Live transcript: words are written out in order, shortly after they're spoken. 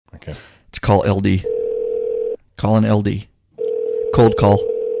Okay. It's call LD. Call an LD. Cold call.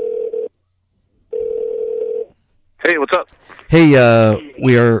 Hey, what's up? Hey,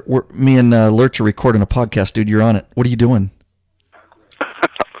 me and Lurch are recording a podcast, dude. You're on it. What are you doing?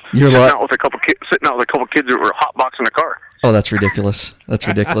 You're sitting out with a couple kids that were hotboxing the car. Oh, that's ridiculous. That's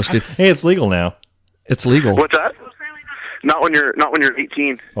ridiculous, dude. Hey, it's legal now. It's legal. What's that? Not when you're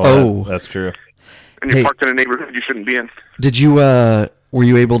 18. Oh. That's true. And you're parked in a neighborhood you shouldn't be in. Did you were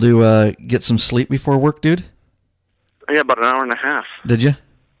you able to get some sleep before work, dude? Yeah, about an hour and a half. Did you?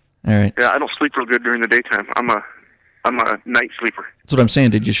 All right. Yeah, I don't sleep real good during the daytime. I'm a night sleeper. That's what I'm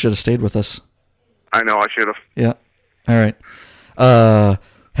saying, dude. You should have stayed with us. I know, I should have. Yeah. All right.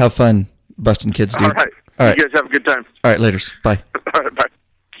 Have fun busting kids, dude. All right. You guys have a good time. All right, laters. Bye. All right, bye.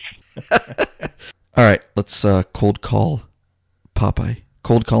 All right, let's cold call Popeye.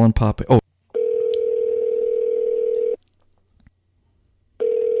 Cold calling Popeye. Oh.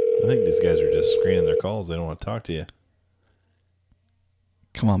 I think these guys are just screening their calls. They don't want to talk to you.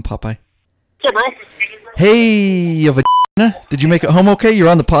 Come on, Popeye. Hey, bro. Hey, you vagina. Did you make it home okay? You're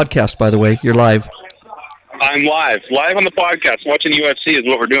on the podcast, by the way. You're live. I'm live on the podcast. Watching UFC is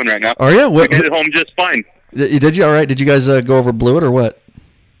what we're doing right now. Are you? We made it home just fine. Did you? All right. Did you guys go over Blewett or what?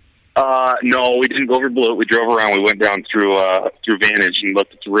 No, we didn't go over Blewett. We drove around. We went down through Vantage and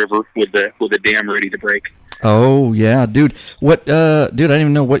looked at the river with the dam ready to break. Oh yeah, dude. What? Dude, I didn't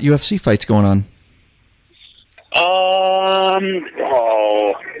even know what UFC fight's going on.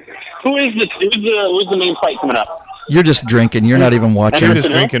 Who's the main fight coming up? You're just drinking. You're not even watching. You're just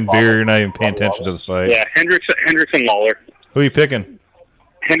drinking beer. You're not even paying attention to the fight. Yeah, Hendricks and Lawler. Who are you picking?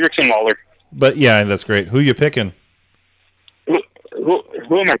 Hendricks and Lawler. But yeah, that's great. Who are you picking? Who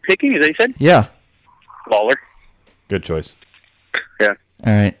am I picking? As they said. Yeah. Lawler. Good choice. Yeah.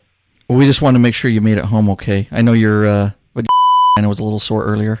 All right. Well, we just wanted to make sure you made it home okay. I know your vagina was a little sore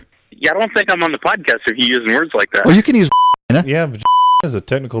earlier. Yeah, I don't think I'm on the podcast if you're using words like that. Oh, you can use vagina. Yeah, vagina is a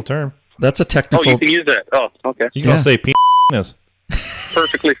technical term. That's a technical. Oh, you can use that. Oh, okay. You can say penis.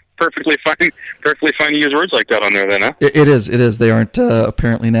 Perfectly fine. Perfectly fine to use words like that on there, then, huh? It is. They aren't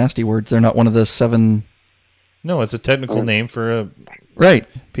apparently nasty words. They're not one of the 7. No, it's a technical name for a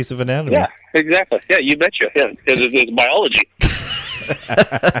piece of anatomy. Yeah, exactly. Yeah, you betcha. Yeah, because it's biology.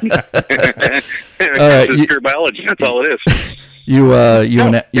 It's pure biology. That's all it is. We made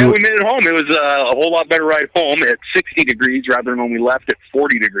it home. It was a whole lot better ride home at 60 degrees rather than when we left at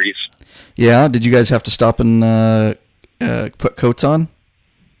 40 degrees. Yeah. Did you guys have to stop and put coats on?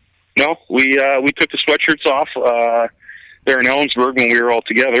 No, we took the sweatshirts off there in Ellensburg when we were all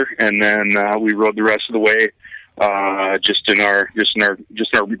together, and then we rode the rest of the way just in our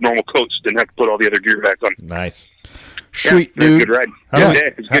normal coats. Didn't have to put all the other gear back on. Nice. Sweet, dude. Good ride.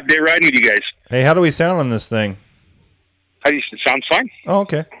 It's a good day riding with you guys. Hey, how do we sound on this thing? It sounds fine. Oh,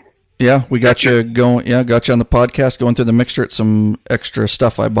 okay. Yeah, we got you going. Yeah, got you on the podcast, going through the mixture at some extra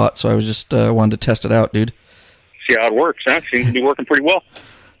stuff I bought. So I was just wanted to test it out, dude. See how it works. Huh? Seems to be working pretty well.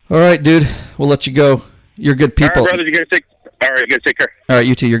 All right, dude. We'll let you go. You're good people. All right, brothers. You guys take care. All right,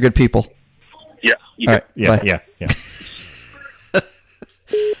 you too. You're good people. Yeah. All right. Yeah. Bye. Yeah.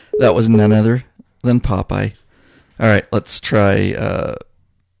 That was none other than Popeye. All right, let's try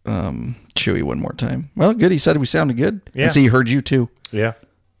Chewy one more time. Well, good. He said we sounded good. Yeah. And see, he heard you too. Yeah.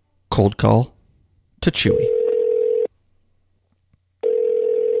 Cold call to Chewy.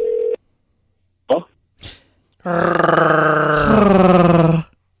 Huh?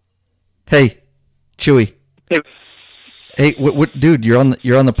 Hey, Chewy. Hey. Hey, what, dude? You're on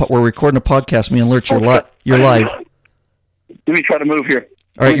the. We're recording a podcast. Me and Lurch, you're live. Let me try to move here.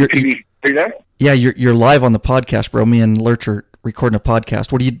 All right, are you there? Yeah, you're live on the podcast, bro. Me and Lurch are recording a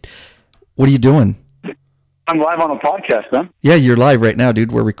podcast. What are you doing? I'm live on a podcast, huh? Yeah, you're live right now,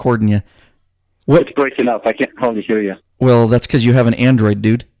 dude. We're recording you. What? It's breaking up. I can't hardly hear you. Well, that's because you have an Android,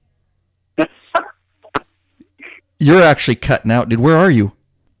 dude. You're actually cutting out, dude. Where are you?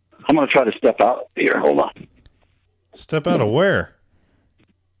 I'm going to try to step out here. Hold on. Step out of where?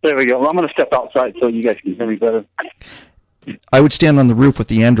 There we go. Well, I'm going to step outside so you guys can hear me better. I would stand on the roof with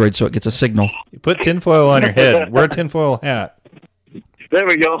the Android so it gets a signal. You put tinfoil on your head. Wear a tinfoil hat. There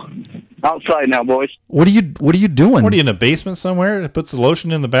we go. Outside now, boys. What are you doing? What are you in a basement somewhere? It puts the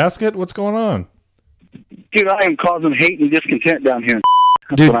lotion in the basket? What's going on? Dude, I am causing hate and discontent down here.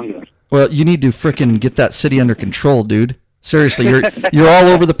 That's dude, what I'm doing. Well, you need to frickin' get that city under control, dude. Seriously, you're all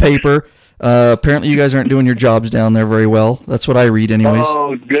over the paper. Apparently, you guys aren't doing your jobs down there very well. That's what I read, anyways.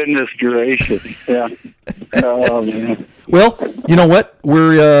 Oh, goodness gracious! Yeah. Oh man. Well, you know what?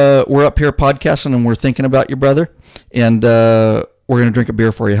 We're up here podcasting, and we're thinking about you, brother. And we're gonna drink a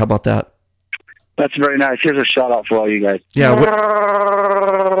beer for you. How about that? That's very nice. Here's a shout out for all you guys. Yeah.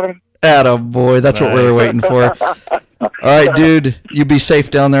 Attaboy. That's what we were waiting for. All right, dude. You be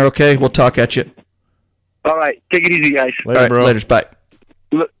safe down there, okay? We'll talk at you. All right. Take it easy, guys. Later, all right, bro. Later. Bye.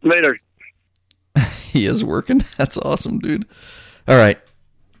 Later. He is working. That's awesome, dude. All right.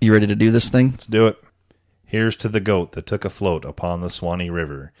 You ready to do this thing? Let's do it. Here's to the goat that took a float upon the Swanee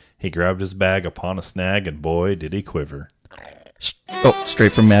River. He grabbed his bag upon a snag, and boy, did he quiver.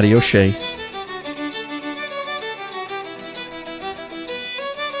 Straight from Matty O'Shea.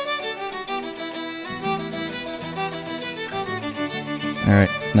 All right,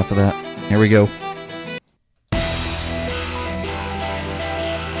 enough of that. Here we go.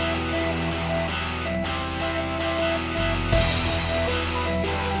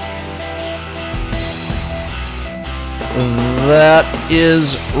 That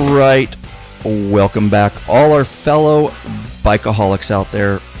is right. Welcome back, all our fellow bikeaholics out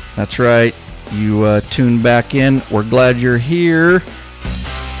there. That's right. You tuned back in. We're glad you're here.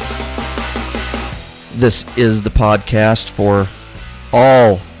 This is the podcast for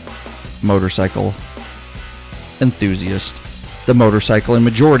all motorcycle enthusiasts. The motorcycle in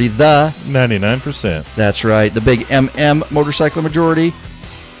majority, the 99%. That's right, the big MM motorcycle majority.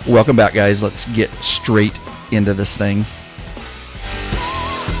 Welcome back, guys. Let's get straight into this thing.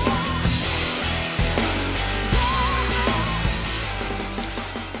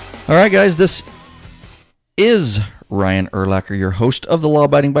 All right, guys, this is Ryan Erlacher, your host of the Law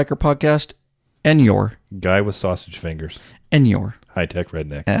Abiding Biker Podcast, and your Guy with sausage fingers. And your high-tech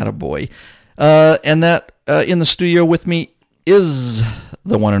redneck. Attaboy. And that in the studio with me is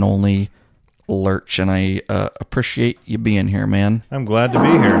the one and only Lurch, and I appreciate you being here, man. I'm glad to be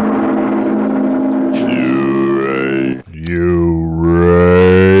here. You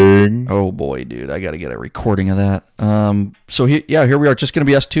ring. Oh boy, dude, I got to get a recording of that. So here we are. Just going to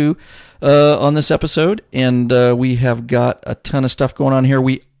be us two on this episode, and we have got a ton of stuff going on here.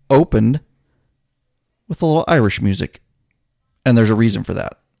 We opened with a little Irish music, and there's a reason for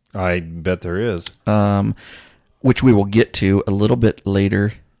that. I bet there is. Which we will get to a little bit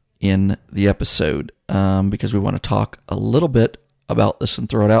later in the episode, because we want to talk a little bit about this and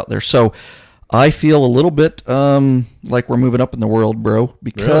throw it out there. So I feel a little bit like we're moving up in the world, bro,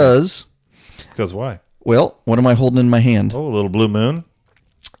 because... Really? Because why? Well, what am I holding in my hand? Oh, a little blue moon?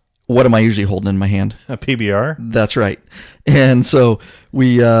 What am I usually holding in my hand? A PBR? That's right. And so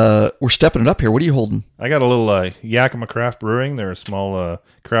we're stepping it up here. What are you holding? I got a little Yakima Craft Brewing. They're a small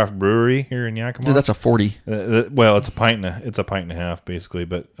craft brewery here in Yakima. Dude, that's a 40. Well, it's a pint and a half, basically,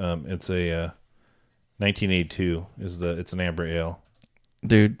 but it's a 1982. It's an amber ale.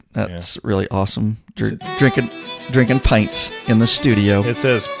 Dude, that's really awesome. Drinking pints in the studio. It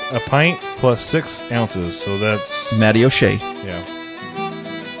says a pint plus 6 ounces, so that's Matty O'Shea. Yeah,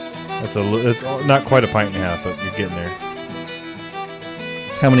 it's not quite a pint and a half, but you're getting there.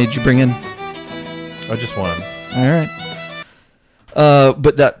 How many did you bring in? I just one. All right.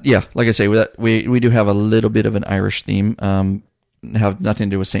 But that, yeah, like I say, we do have a little bit of an Irish theme. Have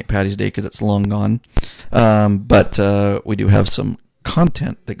nothing to do with St. Paddy's Day because it's long gone. But we do have some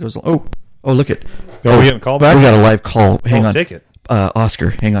content that goes. Oh, look it. Oh, we getting a call back? We got a live call. Hang on. Take it.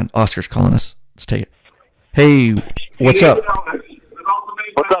 Oscar, hang on. Oscar's calling us. Let's take it. Hey, what's up?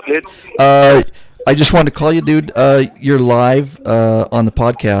 What's up, dude? I just wanted to call you, dude. You're live on the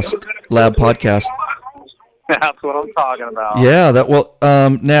podcast, Lab Podcast. That's what I'm talking about. Yeah.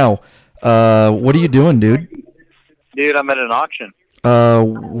 Now, what are you doing, dude? Dude, I'm at an auction.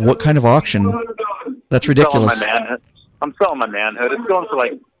 What kind of auction? That's ridiculous. I'm selling my manhood. It's going for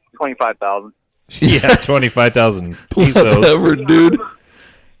like $25,000. Yeah, 25,000 pesos. Whatever, dude.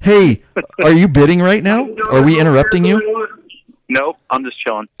 Hey, are you bidding right now? Are we interrupting you? Nope, I'm just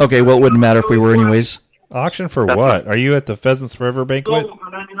chilling. Okay, well, it wouldn't matter if we were anyways. Auction for what? Are you at the Pheasants Forever banquet?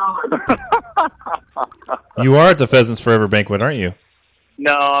 You are at the Pheasants Forever banquet, aren't you?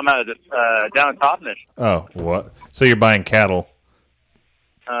 No, I'm at down in Toppenish. Oh, what? So you're buying cattle?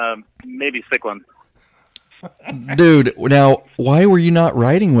 Maybe sick ones. Dude, now, why were you not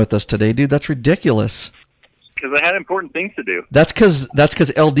riding with us today, dude? That's ridiculous. Because I had important things to do. That's because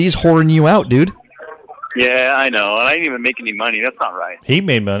LD's whoring you out, dude. Yeah, I know. And I didn't even make any money. That's not right. He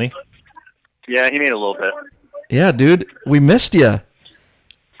made money. Yeah, he made a little bit. Yeah, dude. We missed you.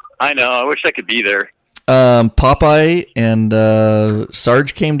 I know. I wish I could be there. Popeye and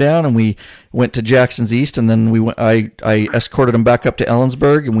Sarge came down, and we went to Jackson's East, and then I escorted him back up to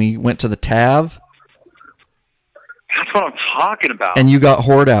Ellensburg, and we went to the TAV. That's what I'm talking about. And you got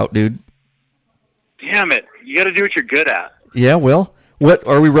whored out, dude. Damn it. You got to do what you're good at. Yeah, well, what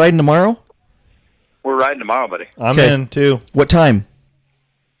are we riding tomorrow? We're riding tomorrow, buddy. I'm in, too. What time?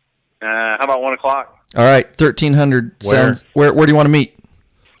 How about 1 o'clock? All right, 1300 Where? sounds. Where do you want to meet?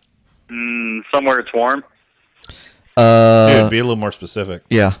 Somewhere it's warm. Dude, be a little more specific.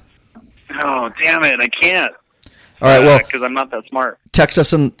 Yeah. Oh, damn it! I can't. All right. Well, because I'm not that smart. text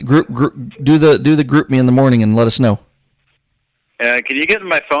us and group do the group me in the morning and let us know. Can you get in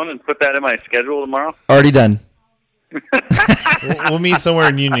my phone and put that in my schedule tomorrow? Already done. We'll meet somewhere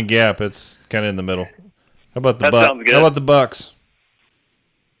in Union Gap. It's kind of in the middle. How about the That sounds good. How about the Bucks?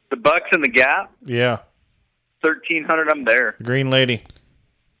 The Bucks in the Gap. Yeah, 1300. I'm there. the Green Lady.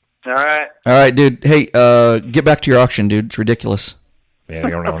 All right. All right, dude. Hey, get back to your auction, dude. It's ridiculous. Yeah,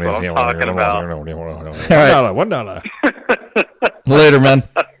 What I'm talking about. $1. Later, man.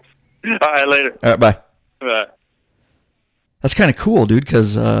 All right, later. All right, bye. Bye. That's kind of cool, dude,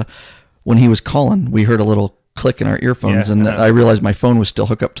 because when he was calling, we heard a little click in our earphones, Yeah. and I realized my phone was still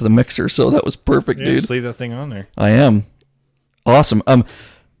hooked up to the mixer, so that was perfect, Yeah, dude. just leave that thing on there. I am. Awesome. All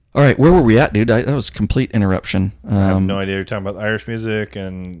right, where were we at, dude? That was a complete interruption. I have no idea. You're talking about Irish music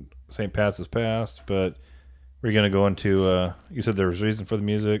and St. Pat's is past, but we're going to go into, you said there was a reason for the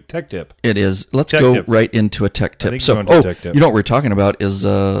music. Tech tip. It is. Let's Tech go tip. right into a tech tip. think So, we're going to tech tip. you know what we're talking about is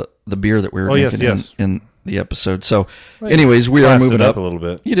the beer that we were drinking yes. in the episode. So, anyways, we are Classed moving it up a little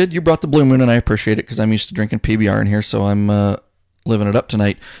bit. You did. You brought the Blue Moon, and I appreciate it because I'm used to drinking PBR in here, so I'm living it up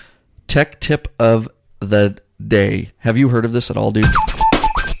tonight. Tech tip of the day. Have you heard of this at all, dude?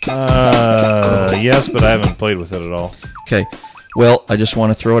 Yes, but I haven't played with it at all. Okay. Well, I just want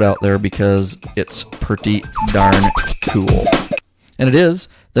to throw it out there because it's pretty darn cool. And it is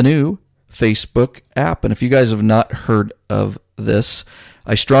the new Facebook app. And if you guys have not heard of this,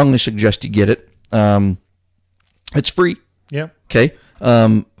 I strongly suggest you get it. It's free. Yeah. Okay.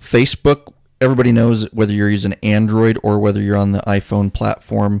 Facebook, everybody knows whether you're using Android or whether you're on the iPhone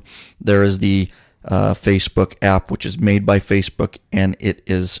platform, there is the Facebook app, which is made by Facebook, and it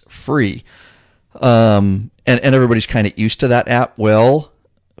is free. And everybody's kind of used to that app. Well,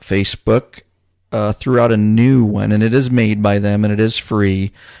 Facebook threw out a new one, and it is made by them, and it is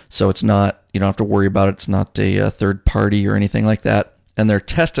free. So it's not, you don't have to worry about it. It's not a third party or anything like that. And they're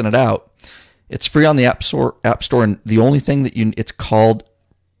testing it out. It's free on the App Store, and the only thing that it's called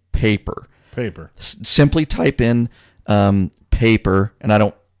Paper. Paper. Simply type in Paper, and I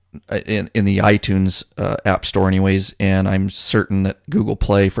don't in the iTunes App Store anyways, and I'm certain that Google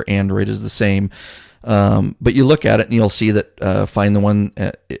Play for Android is the same. But you look at it and you'll see that find the one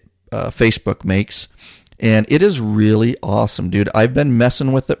Facebook makes, and it is really awesome, dude. I've been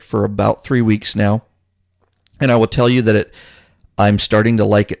messing with it for about 3 weeks now, and I will tell you that I'm starting to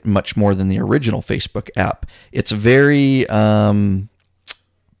like it much more than the original Facebook app. It's very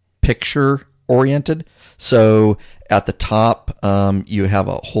picture oriented. So at the top, you have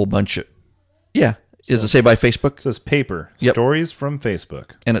a whole bunch of, does it say by Facebook? It says Paper. Yep. Stories from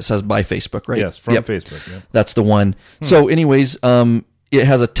Facebook. And it says by Facebook, right? Yes, from Yep. Facebook. Yep. That's the one. So anyways, it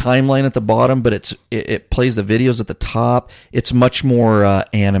has a timeline at the bottom, but it plays the videos at the top. It's much more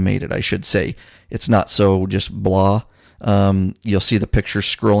animated, I should say. It's not so just blah. You'll see the pictures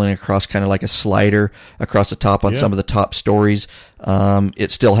scrolling across kind of like a slider across the top on some of the top stories.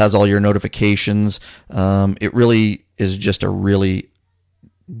 It still has all your notifications. It really is just a really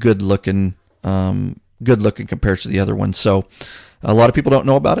good looking compared to the other one. So a lot of people don't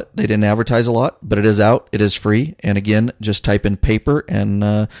know about it. They didn't advertise a lot, but it is out. It is free. And again, just type in Paper. And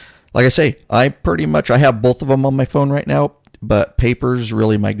like I say, I have both of them on my phone right now, but Paper's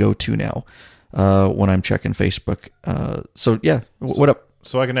really my go-to now when I'm checking Facebook. So yeah, what up?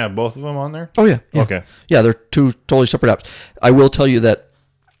 So I can have both of them on there? Oh yeah. Okay. Yeah, they're two totally separate apps. I will tell you that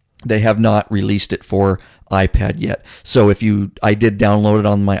they have not released it for iPad yet. So I did download it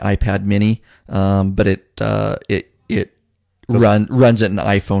on my iPad mini, but it runs it in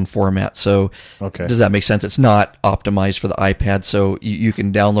iPhone format. So does that make sense? It's not optimized for the iPad, so you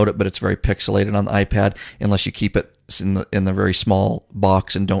can download it, but it's very pixelated on the iPad unless you keep it in the very small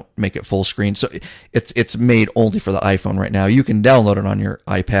box and don't make it full screen. So it's made only for the iPhone right now. You can download it on your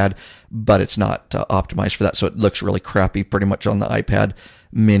iPad, but it's not optimized for that. So it looks really crappy pretty much on the iPad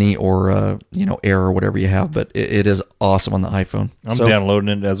mini or Air or whatever you have, but it is awesome on the iPhone. I'm downloading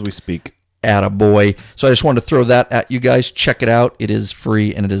it as we speak. Attaboy. So I just wanted to throw that at you guys. Check it out. It is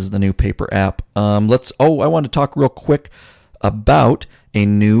free, and it is the new Paper app. I want to talk real quick about a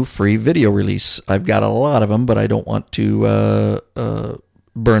new free video release. I've got a lot of them, but I don't want to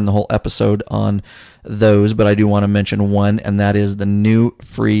burn the whole episode on those, but I do want to mention one, and that is the new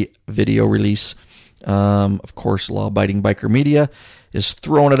free video release. Of course, Law Abiding Biker Media is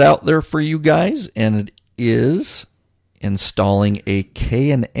throwing it out there for you guys, and it is installing a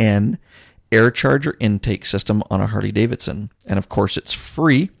K&N air charger intake system on a Harley Davidson. And of course, it's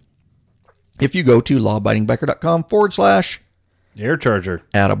free if you go to lawabidingbiker.com/ Air charger.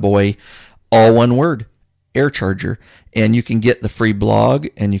 Attaboy. All one word. Air charger. And you can get the free blog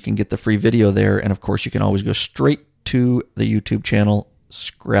and you can get the free video there. And of course, you can always go straight to the YouTube channel,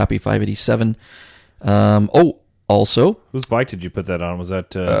 Scrappy587. Also, whose bike did you put that on? Was that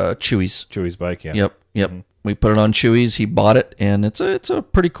Chewy's? Chewy's bike, yeah. Yep. Mm-hmm. We put it on Chewy's. He bought it, and it's a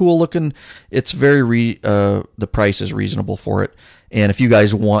pretty cool looking. It's very the price is reasonable for it. And if you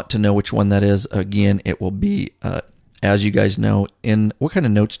guys want to know which one that is, again, it will be as you guys know in what kind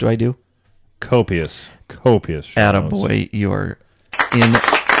of notes do I do? Copious. Attaboy, you are in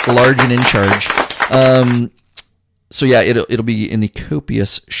large and in charge. So yeah, it'll be in the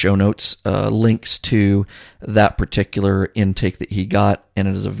copious show notes, links to that particular intake that he got, and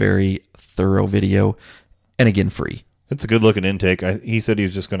it is a very thorough video, and again, free. It's a good looking intake. He said he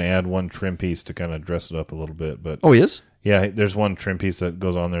was just going to add one trim piece to kind of dress it up a little bit, but oh, he is? Yeah, there's one trim piece that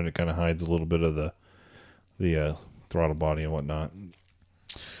goes on there that kind of hides a little bit of the throttle body and whatnot,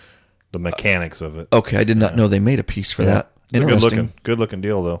 the mechanics of it. Okay, I did not know they made a piece for that. It's a good looking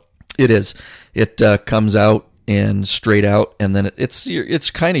deal though. It is. It comes out and straight out, and then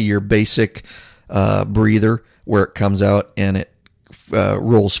it's kind of your basic breather where it comes out and it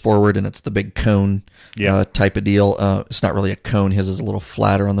rolls forward, and it's the big cone type of deal. It's not really a cone. His is a little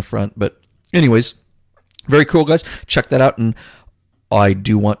flatter on the front, but anyways, very cool, guys. Check that out. And I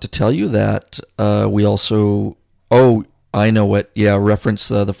do want to tell you that we also I know what reference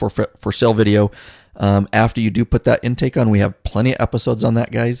the for sale video. After you do put that intake on, we have plenty of episodes on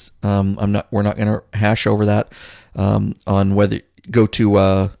that, guys. We're not going to hash over that on whether go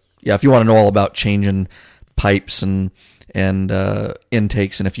to if you want to know all about changing pipes and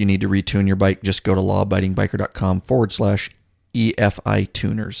intakes, and if you need to retune your bike, just go to lawabidingbikers.com/EFI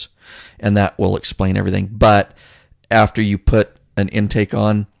tuners, and that will explain everything. But after you put an intake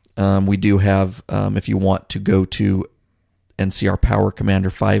on, we do have if you want to go to and see our Power Commander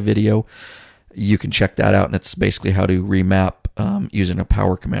 5 video, you can check that out, and it's basically how to remap using a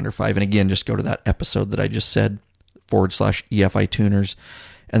Power Commander 5. And again, just go to that episode that I just said, /EFI tuners.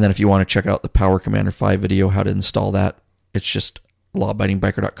 And then if you want to check out the Power Commander 5 video, how to install that, it's just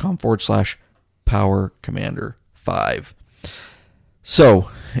lawabidingbikers.com/Power Commander 5.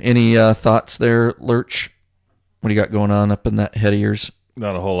 So, any thoughts there, Lurch? What do you got going on up in that head of yours?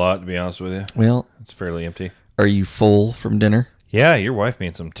 Not a whole lot, to be honest with you. Well, it's fairly empty. Are you full from dinner? Yeah, your wife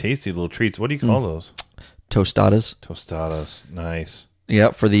made some tasty little treats. What do you call those? Tostadas. Tostadas. Nice.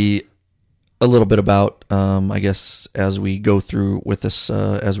 Yeah, for a little bit about, I guess, as we go through with this,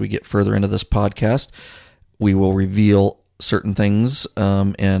 as we get further into this podcast, we will reveal certain things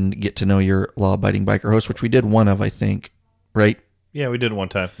and get to know your law-abiding biker host, which we did one of, I think, right? Yeah, we did one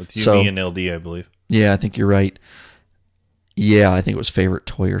time with you, me, and LD, I believe. Yeah, I think you're right. Yeah, I think it was favorite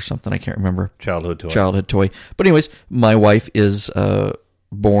toy or something. I can't remember. Childhood toy. But anyways, my wife is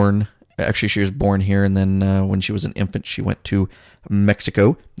born. Actually, she was born here, and then when she was an infant, she went to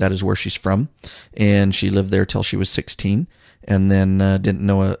Mexico. That is where she's from, and she lived there till she was 16, and then didn't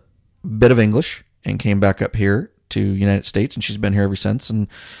know a bit of English, and came back up here to United States, and she's been here ever since,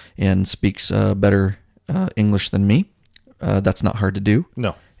 and speaks better English than me. That's not hard to do.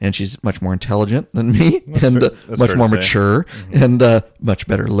 No. And she's much more intelligent than me, that's much more mature, and much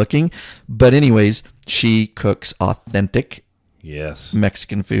better looking. But anyways, she cooks authentic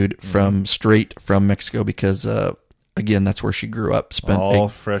Mexican food straight from Mexico because, again, that's where she grew up. All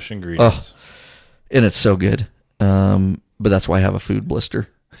fresh ingredients. And it's so good. But that's why I have a food blister.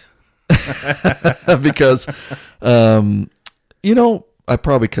 Because,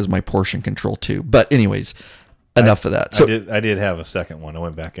 because my portion control too. But anyways... Enough of that. So I did have a second one. I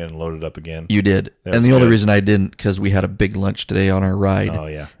went back in and loaded up again. You did. And the only reason I didn't, because we had a big lunch today on our ride. Oh,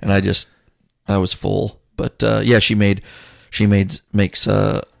 yeah. And I was full. But she makes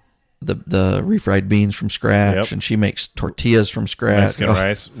the refried beans from scratch, and she makes tortillas from scratch. Mexican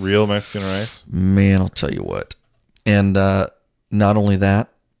rice, real Mexican rice. Man, I'll tell you what. And not only that,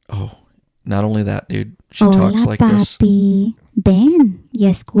 dude, she talks like this. Papi. Ven y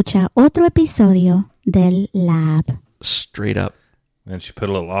escucha otro episodio del Lab. Straight up. And she put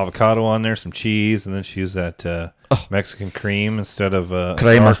a little avocado on there, some cheese, and then she used that Mexican cream instead of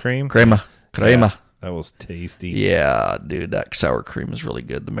sour cream. Crema. Yeah, that was tasty. Yeah, dude, that sour cream is really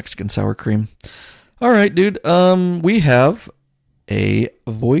good, the Mexican sour cream. All right, dude, we have a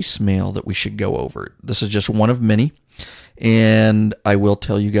voicemail that we should go over. This is just one of many. And I will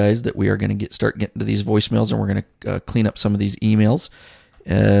tell you guys that we are going to start getting to these voicemails, and we're going to clean up some of these emails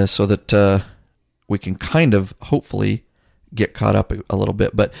so that we can kind of hopefully get caught up a little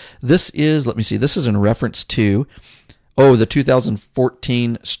bit. But this is in reference to, the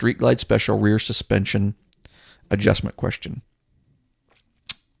 2014 Street Glide Special rear suspension adjustment question.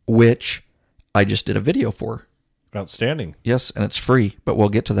 which I just did a video for. Outstanding. Yes, and it's free, but we'll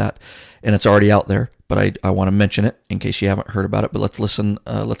get to that. And it's already out there, but I want to mention it in case you haven't heard about it. But let's listen.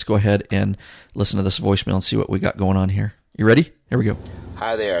 Let's go ahead and listen to this voicemail and see what we got going on here. You ready? Here we go.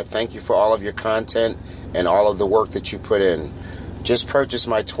 Hi there. Thank you for all of your content and all of the work that you put in. Just purchased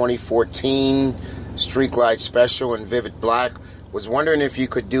my 2014 Street Glide Special in Vivid Black. Was wondering if you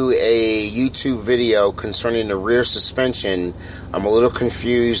could do a YouTube video concerning the rear suspension. I'm a little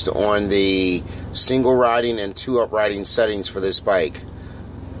confused on the single riding and two up riding settings for this bike.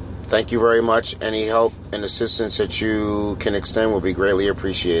 Thank you very much. Any help and assistance that you can extend will be greatly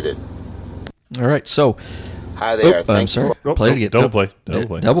appreciated. All right, so hi there. I'm Thank sorry. you for Play it again. Double play.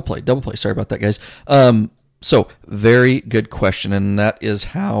 Double play. Sorry about that, guys. So very good question, and that is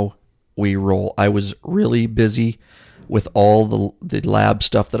how we roll. I was really busy with all the lab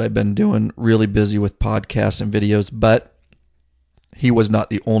stuff that I've been doing, really busy with podcasts and videos, but he was not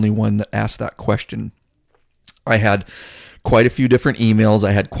the only one that asked that question. I had quite a few different emails.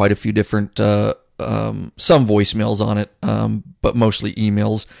 I had quite a few different, some voicemails on it, but mostly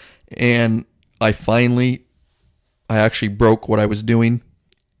emails. And I actually broke what I was doing,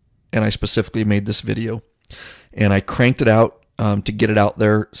 and I specifically made this video. And I cranked it out to get it out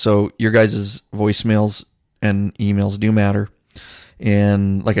there. So your guys' voicemails and emails do matter.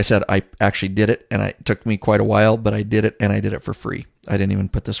 And like I said, I actually did it, and it took me quite a while, but I did it, and I did it for free. I didn't even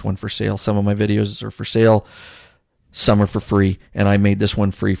put this one for sale. Some of my videos are for sale, some are for free, and I made this one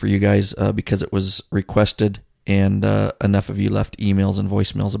free for you guys because it was requested, and enough of you left emails and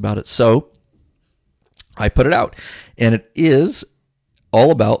voicemails about it. So I put it out, and it is all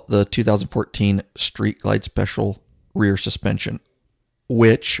about the 2014 Street Glide Special rear suspension,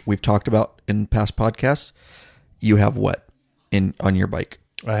 which we've talked about in past podcasts. You have what on your bike?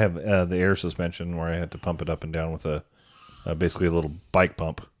 I have the air suspension where I had to pump it up and down with basically a little bike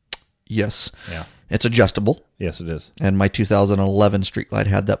pump. Yes. Yeah. It's adjustable. Yes, it is. And my 2011 Street Glide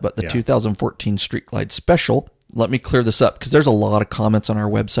had that, but the 2014 Street Glide Special, let me clear this up because there's a lot of comments on our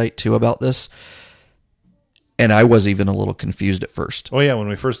website too about this. And I was even a little confused at first. Oh, yeah. When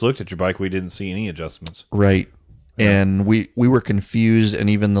we first looked at your bike, we didn't see any adjustments. Right. Yeah. And we were confused, and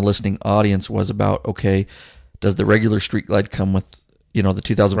even the listening audience was about, okay, does the regular Street Glide come with, the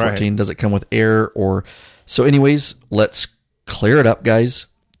 2014? Right. Does it come with air? Or so anyways, let's clear it up, guys.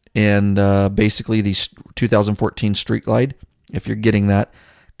 And basically, the 2014 Street Glide, if you're getting that,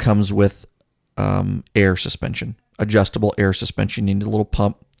 comes with air suspension, adjustable air suspension. You need a little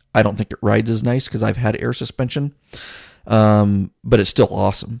pump. I don't think it rides as nice because I've had air suspension, but it's still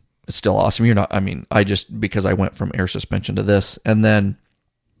awesome. It's still awesome. Because I went from air suspension to this. And then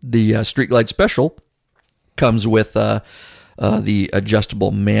the Street Glide Special comes with the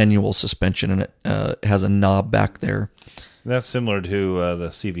adjustable manual suspension, and it has a knob back there. That's similar to the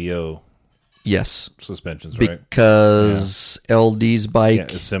CVO. Yes. Suspensions, right? Because LD's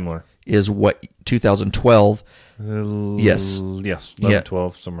bike is similar. Is what, 2012? Yes. 11,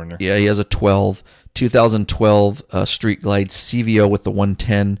 12, somewhere in there. Yeah, he has a 2012 Street Glide CVO with the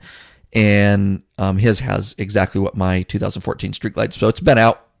 110, and his has exactly what my 2014 Street Glide. So it's been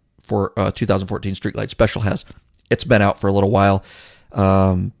out for 2014 Street Glide Special has. It's been out for a little while,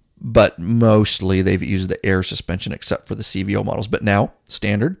 but mostly they've used the air suspension except for the CVO models. But now,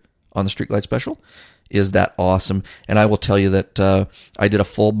 standard on the Street Glide Special is that awesome. And I will tell you that I did a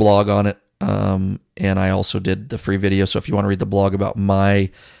full blog on it, and I also did the free video. So if you want to read the blog about my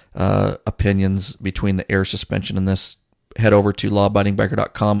opinions between the air suspension and this, head over to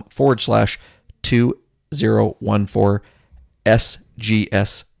lawabidingbiker.com/2014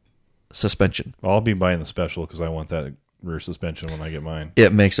 SGS suspension. Well, I'll be buying the Special because I want that rear suspension when I get mine.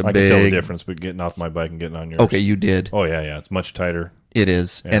 It makes a big... I can tell the difference between getting off my bike and getting on yours. Okay, you did. Oh, yeah. It's much tighter. It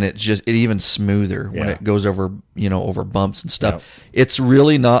is, and it's even smoother when it goes over, over bumps and stuff. Yeah. It's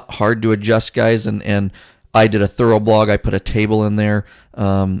really not hard to adjust, guys, and I did a thorough blog. I put a table in there,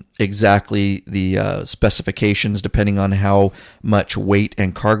 exactly the specifications depending on how much weight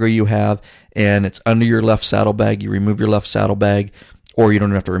and cargo you have, and it's under your left saddlebag. You remove your left saddlebag, or you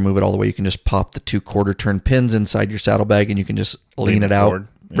don't have to remove it all the way. You can just pop the 2 quarter-turn pins inside your saddlebag, and you can just lean it out. Forward.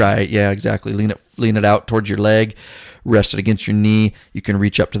 Yeah. Right, yeah, exactly. Lean it out towards your leg, rest it against your knee. You can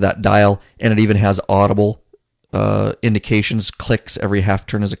reach up to that dial, and it even has audible indications, clicks. Every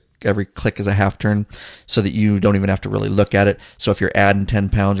click is a half turn, so that you don't even have to really look at it. So if you're adding 10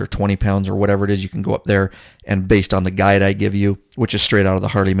 pounds or 20 pounds or whatever it is, you can go up there, and based on the guide I give you, which is straight out of the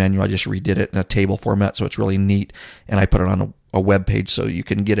Harley manual, I just redid it in a table format, so it's really neat, and I put it on a web page so you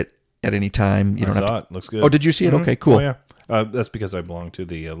can get it at any time. You don't have to. It looks good. Oh, did you see it? Okay, cool. Oh, yeah. That's because I belong to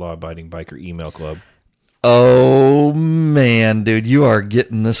the Law Abiding Biker email club. Oh man, dude, you are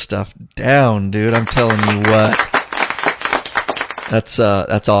getting this stuff down, dude. I'm telling you what. That's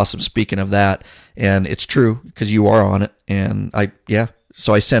awesome. Speaking of that, and it's true because you are on it, and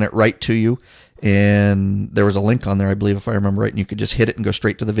so I sent it right to you, and there was a link on there, I believe, if I remember right, and you could just hit it and go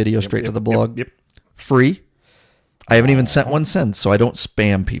straight to the video, straight to the blog. Yep. Free. I haven't even sent one since, so I don't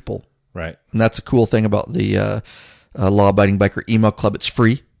spam people. Right. And that's a cool thing about the Law-Abiding Biker email club. It's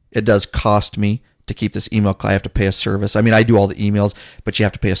free. It does cost me to keep this email club. I have to pay a service. I mean, I do all the emails, but you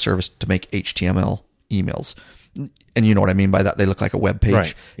have to pay a service to make HTML emails. And you know what I mean by that? They look like a web page.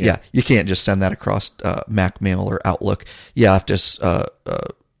 Right. Yeah. You can't just send that across Mac Mail or Outlook. You have to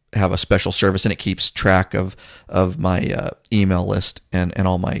have a special service, and it keeps track of my email list and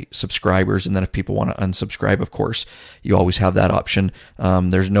all my subscribers. And then if people want to unsubscribe, of course, you always have that option.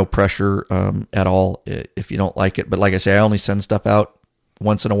 There's no pressure at all if you don't like it. But like I say, I only send stuff out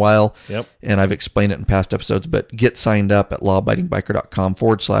once in a while. Yep. And I've explained it in past episodes, but get signed up at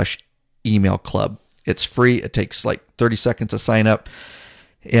lawabidingbiker.com/email club. It's free. It takes like 30 seconds to sign up.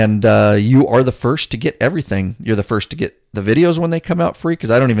 And you are the first to get everything. You're the first to get the videos when they come out free, because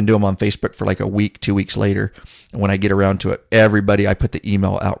I don't even do them on Facebook for like a week, 2 weeks later. And when I get around to it, everybody, I put the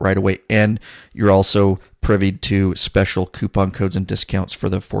email out right away. And you're also privy to special coupon codes and discounts for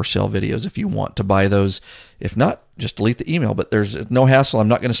the for sale videos if you want to buy those. If not, just delete the email. But there's no hassle. I'm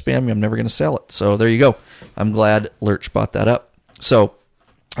not going to spam you. I'm never going to sell it. So there you go. I'm glad Lurch bought that up. So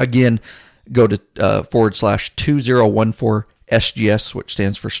again, go to /2014 SGS, which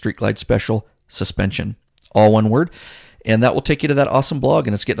stands for Street Glide Special Suspension, all one word. And that will take you to that awesome blog,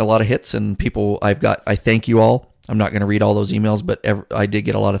 and it's getting a lot of hits. And people, I thank you all. I'm not going to read all those emails, but I did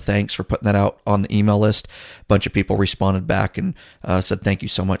get a lot of thanks for putting that out on the email list. A bunch of people responded back and said thank you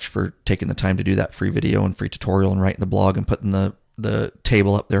so much for taking the time to do that free video and free tutorial and writing the blog and putting the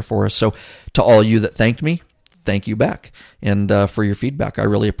table up there for us. So to all you that thanked me, thank you back, and for your feedback. I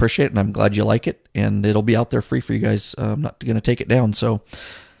really appreciate it, and I'm glad you like it, and it'll be out there free for you guys. I'm not going to take it down. So,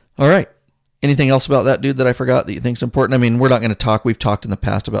 all right. Anything else about that, dude, that I forgot that you think is important? I mean, we're not going to talk. We've talked in the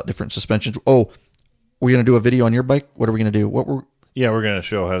past about different suspensions. Oh, we're going to do a video on your bike? What are we going to do? We're going to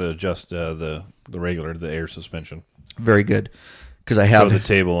show how to adjust the air suspension. Very good, because I have the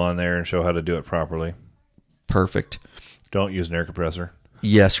table on there and show how to do it properly. Perfect. Don't use an air compressor.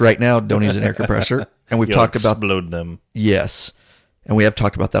 Yes, right now, don't use an air compressor. And we've talked about explode them. Yes, and we have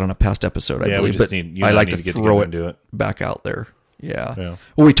talked about that on a past episode, I believe. But I like to throw it back out there. Yeah.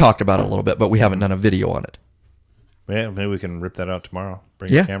 Well, we talked about it a little bit, but we haven't done a video on it. Yeah, maybe we can rip that out tomorrow.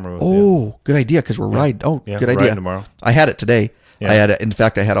 Bring a camera with you. Oh, good idea, because we're riding. Oh, good idea. Tomorrow. I had it today. Yeah. In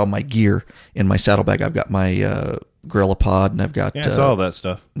fact, I had all my gear in my saddlebag. I've got my Gorilla Pod, and I've got... I saw all that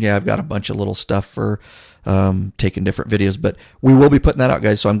stuff. Yeah, I've got a bunch of little stuff for taking different videos. But we will be putting that out,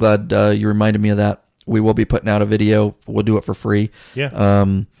 guys, so I'm glad you reminded me of that. We will be putting out a video. We'll do it for free. Yeah.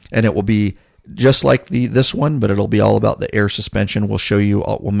 And it will be just like this one, but it'll be all about the air suspension. We'll show you,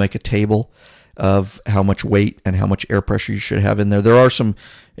 we'll make a table of how much weight and how much air pressure you should have in there. There are some,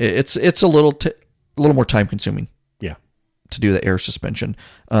 it's a little more time consuming. Yeah. To do the air suspension.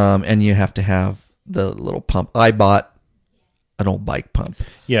 And you have to have the little pump. I bought an old bike pump.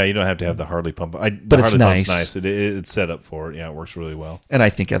 Yeah, you don't have to have the Harley pump. But it's nice. Nice. It's set up for it. Yeah, it works really well. And I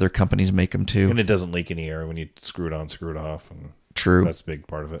think other companies make them too. And it doesn't leak any air when you screw it on, screw it off. And true. That's a big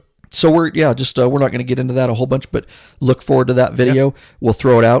part of it. So we're not going to get into that a whole bunch, but look forward to that video. Yeah. We'll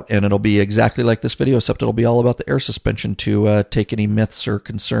throw it out, and it'll be exactly like this video, except it'll be all about the air suspension to take any myths or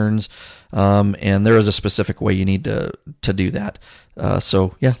concerns. And there is a specific way you need to do that.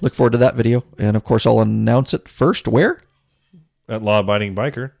 So yeah, look forward to that video. And of course, I'll announce it first. Where? At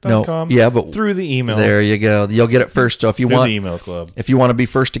lawabidingbiker.com. No, yeah, but through the email. There you go. You'll get it first. So if you want the email club, if you want to be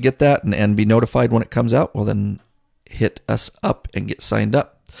first to get that and be notified when it comes out, well then hit us up and get signed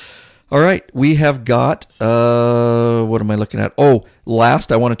up. All right, we have got, what am I looking at? Oh,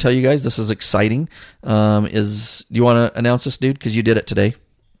 last, I want to tell you guys, this is exciting, do you want to announce this, dude? Because you did it today.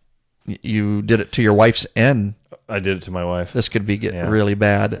 You did it to your wife's end. I did it to my wife. This could be getting really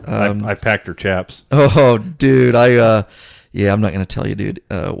bad. I packed her chaps. Oh, dude, I'm not going to tell you, dude,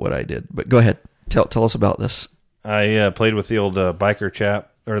 what I did. But go ahead, tell us about this. I played with the old biker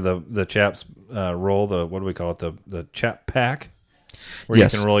chap, or the chaps roll, what do we call it, the chap pack? Where you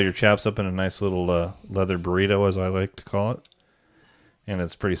can roll your chaps up in a nice little leather burrito, as I like to call it. And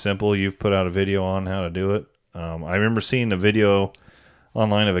it's pretty simple. You've put out a video on how to do it. I remember seeing a video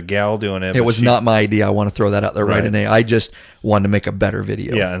online of a gal doing it. It was not my idea. I want to throw that out there right in. I just wanted to make a better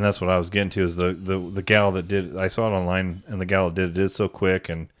video. Yeah, and that's what I was getting to, is the gal that did it. I saw it online, and the gal that did it so quick,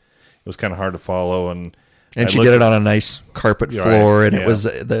 and it was kind of hard to follow. And And she did it on a nice carpet floor, and it was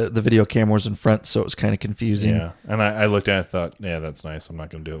the video camera was in front, so it was kind of confusing. Yeah, and I looked at it and thought, yeah, that's nice. I'm not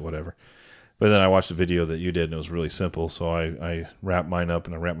going to do it, whatever. But then I watched the video that you did, and it was really simple. So I wrapped mine up,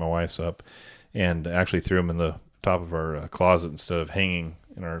 and I wrapped my wife's up, and actually threw them in the top of our closet instead of hanging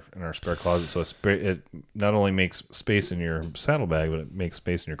in our spare closet. So it not only makes space in your saddlebag, but it makes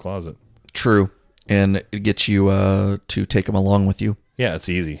space in your closet. True, and it gets you to take them along with you. Yeah, it's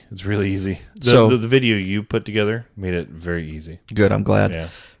easy. It's really easy. The video you put together made it very easy. Good, I'm glad. Yeah.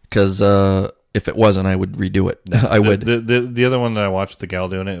 Because if it wasn't, I would redo it. I would. The other one that I watched the gal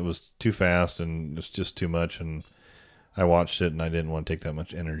doing it was too fast and it's just too much. And I watched it and I didn't want to take that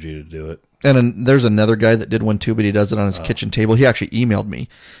much energy to do it. And then there's another guy that did one too, but he does it on his kitchen table. He actually emailed me.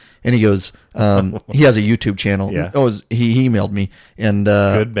 And he goes, he has a YouTube channel. Yeah. He emailed me. And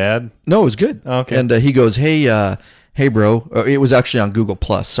good, bad? No, it was good. Oh, okay. And he goes, hey, bro. It was actually on Google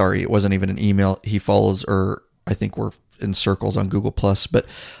Plus. Sorry, it wasn't even an email. He follows, or I think we're in circles on Google Plus. But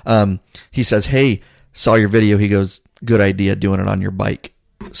he says, hey, saw your video. He goes, good idea doing it on your bike.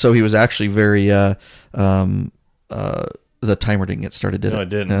 So he was actually very. The timer didn't get started, did it? No, it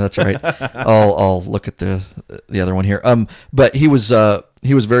didn't. No, that's all right. I'll look at the other one here. But he was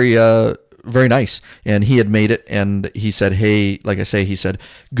very nice, and he had made it, and he said, hey, like I say, he said,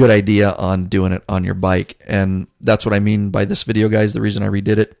 good idea on doing it on your bike. And that's what I mean by this video, guys. The reason I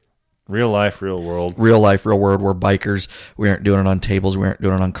redid it. Real life, real world. Real life, real world. We're bikers. We aren't doing it on tables. We aren't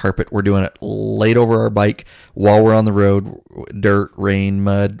doing it on carpet. We're doing it laid over our bike while we're on the road. Dirt, rain,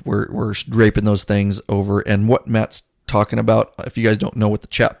 mud. We're draping those things over. And what Matt's talking about, if you guys don't know what the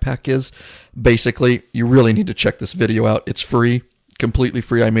Chap Pack is, basically, you really need to check this video out. It's free, completely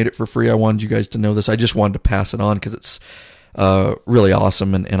free. I made it for free. I wanted you guys to know this. I just wanted to pass it on because it's really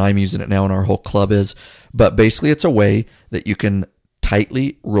awesome, and I'm using it now, and our whole club is. But basically, it's a way that you can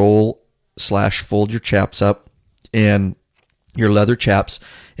tightly roll/fold your chaps up and your leather chaps,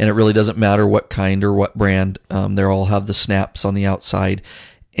 and it really doesn't matter what kind or what brand. They all have the snaps on the outside,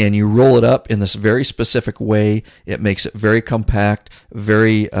 and you roll it up in this very specific way. It makes it very compact,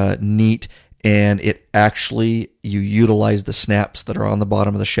 very neat, and it actually, you utilize the snaps that are on the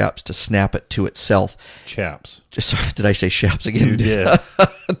bottom of the chaps to snap it to itself. Chaps. Did I say chaps again? You did.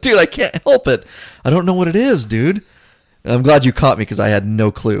 Dude, I can't help it. I don't know what it is, dude. I'm glad you caught me because I had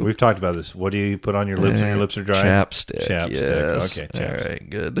no clue. We've talked about this. What do you put on your lips when your lips are dry? Chapstick. Chapstick. Yes. Okay, chapstick. All right,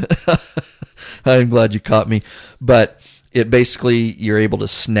 good. I'm glad you caught me. But it basically, you're able to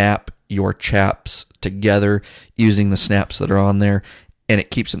snap your chaps together using the snaps that are on there, and it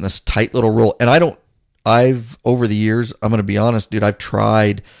keeps in this tight little roll. And I've over the years, I'm going to be honest, dude, I've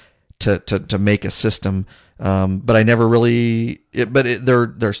tried to make a system, but I never really.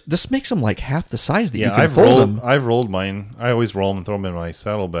 This makes them like half the size that you can fold them. I've rolled mine. I always roll them and throw them in my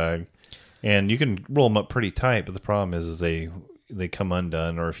saddlebag, and you can roll them up pretty tight. But the problem is they come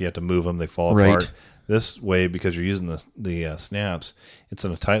undone, or if you have to move them, they fall apart. This way, because you're using the snaps, it's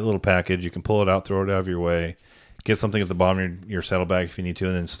in a tight little package. You can pull it out, throw it out of your way, get something at the bottom of your saddlebag if you need to,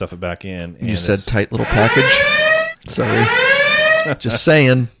 and then stuff it back in. You said tight little package? Sorry. Just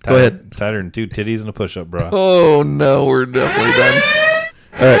saying. Go ahead. Tighter than two titties and a push-up bra. Oh, no, we're definitely done.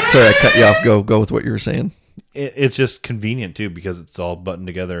 All right, sorry, I cut you off. Go with what you were saying. It's just convenient, too, because it's all buttoned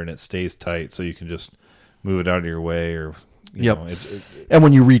together and it stays tight, so you can just move it out of your way. Or you know, and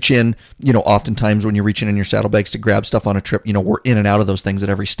when you reach in, oftentimes when you're reaching in your saddlebags to grab stuff on a trip, we're in and out of those things at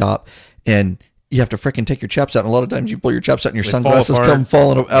every stop, and you have to frickin' take your chaps out. And a lot of times you pull your chaps out and your sunglasses come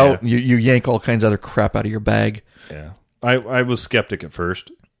falling out, yeah. and you yank all kinds of other crap out of your bag. Yeah. I was skeptic at first.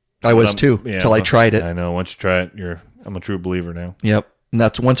 I was too, till I tried it. I know. Once you try it, I'm a true believer now. Yep. And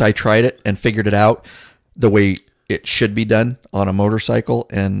that's once I tried it and figured it out the way it should be done on a motorcycle,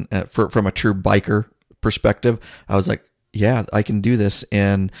 and from a true biker perspective, I was like, yeah, I can do this.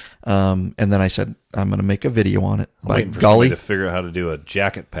 And then I said, I'm going to make a video on it. By golly, to figure out how to do a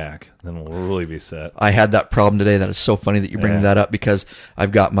jacket pack, then we'll really be set. I had that problem today. That is so funny that you bring that up, because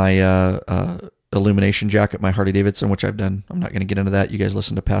I've got my illumination jacket, my Harley Davidson, which I've done. I'm not going to get into that. You guys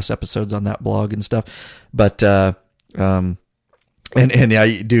listen to past episodes on that blog and stuff. But and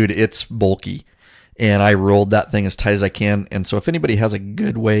yeah, dude, it's bulky. And I rolled that thing as tight as I can. And so if anybody has a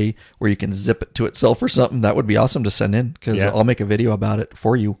good way where you can zip it to itself or something, that would be awesome to send in, because I'll make a video about it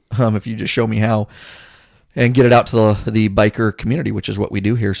for you if you just show me how, and get it out to the biker community, which is what we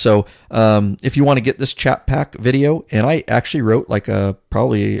do here. So if you want to get this Chap Pack video, and I actually wrote like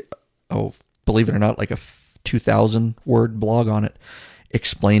believe it or not, like a 2,000 word blog on it,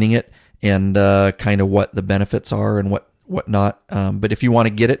 explaining it and kind of what the benefits are and what not. But if you want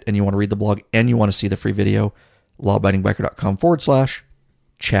to get it and you want to read the blog and you want to see the free video,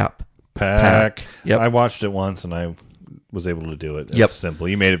 lawabidingbiker.com/Chap Pack. Yep. I watched it once and I was able to do it. It's simple.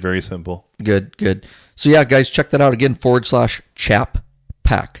 You made it very simple. Good. So yeah, guys, check that out again, /chap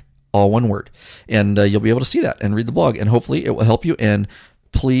pack, all one word. And you'll be able to see that and read the blog, and hopefully it will help you. And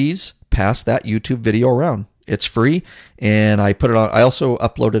please pass that YouTube video around. It's free, and I put it on. I also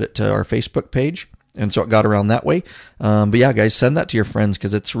uploaded it to our Facebook page, and so it got around that way. But yeah, guys, send that to your friends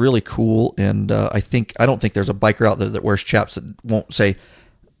because it's really cool. And I don't think there's a biker out there that wears chaps that won't say,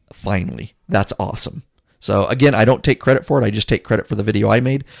 "Finally, that's awesome." So again, I don't take credit for it. I just take credit for the video I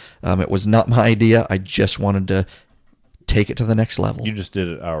made. It was not my idea. I just wanted to take it to the next level. You just did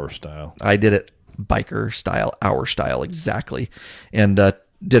it our style. I did it biker style, our style, exactly. And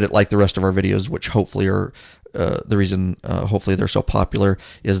did it like the rest of our videos, which hopefully are the reason hopefully they're so popular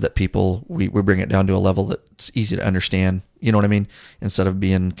is that we bring it down to a level that's easy to understand. You know what I mean? Instead of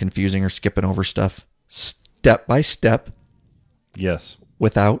being confusing or skipping over stuff. Step by step. Yes.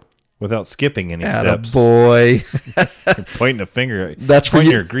 Without skipping any steps. Boy. You're pointing a finger. That's for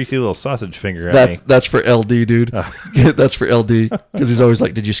your greasy little sausage finger at me. That's for LD, dude. That's for LD because he's always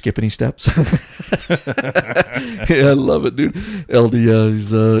like, "Did you skip any steps?" Yeah, I love it, dude. LD,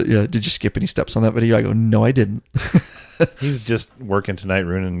 did you skip any steps on that video? I go, "No, I didn't." He's just working tonight,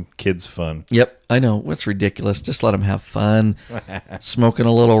 ruining kids' fun. Yep, I know. It's ridiculous. Just let them have fun. Smoking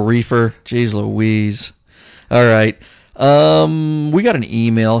a little reefer. Jeez Louise. All right. We got an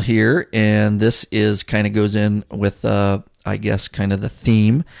email here, and this kind of goes in with, I guess, kind of the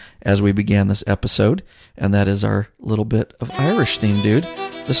theme as we began this episode, and that is our little bit of Irish theme, dude.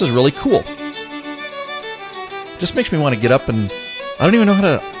 This is really cool. Just makes me want to get up and, I don't even know how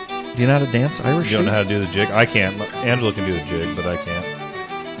to, do you know how to dance Irish? You don't know how to do the jig? I can't. Angela can do the jig, but I can't.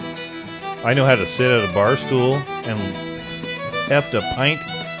 I know how to sit at a bar stool and heft a pint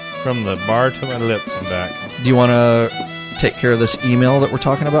from the bar to my lips and back. Do you want to take care of this email that we're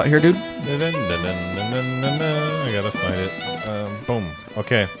talking about here, dude? I gotta find it. Boom.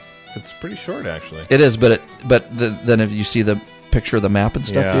 Okay. It's pretty short, actually. It is, but then if you see the picture of the map and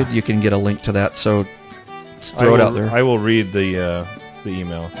stuff, dude, you can get a link to that. So throw it out there. I will read the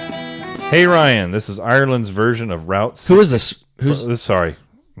email. Hey Ryan, this is Ireland's version of Route 60. Who is this? Sorry.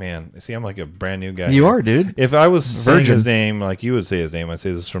 Man, see, I'm like a brand new guy. You are, dude. If I was saying his name like you would say his name, I'd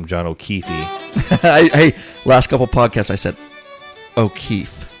say this is from John O'Keefe. Hey, last couple podcasts I said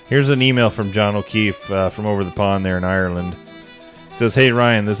O'Keefe. Here's an email from John O'Keefe from over the pond there in Ireland. It says, "Hey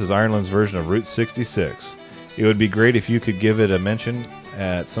Ryan, this is Ireland's version of Route 66. It would be great if you could give it a mention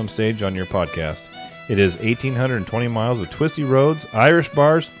at some stage on your podcast. It is 1,820 miles of twisty roads, Irish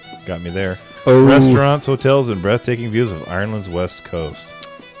bars, got me there, restaurants, hotels, and breathtaking views of Ireland's west coast."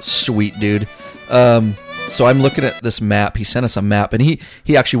 Sweet, dude. So I'm looking at this map. He sent us a map, and he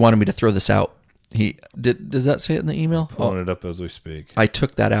actually wanted me to throw this out. Does that say it in the email? Pulling it up as we speak. I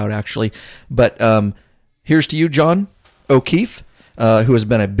took that out, actually. But here's to you, John O'Keefe, who has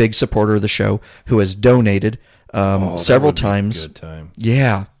been a big supporter of the show, who has donated several times. Good time.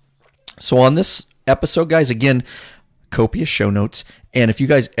 Yeah. So on this episode, guys, again, copious show notes. And if you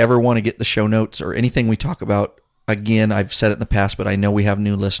guys ever want to get the show notes or anything we talk about, again, I've said it in the past, but I know we have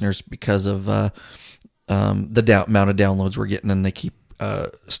new listeners because of the amount of downloads we're getting, and they keep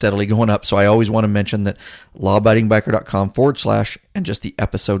steadily going up. So I always want to mention that lawabidingbiker.com / and just the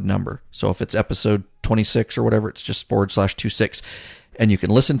episode number. So if it's episode 26 or whatever, it's just /26. And you can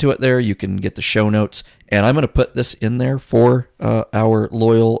listen to it there. You can get the show notes. And I'm going to put this in there for our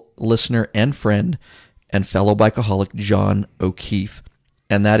loyal listener and friend and fellow bikeaholic, John O'Keefe.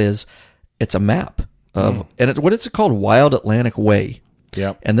 And that is, it's a map of, and it's what it's called, Wild Atlantic Way.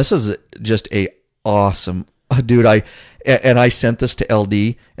 Yeah. And this is just a awesome, dude. I sent this to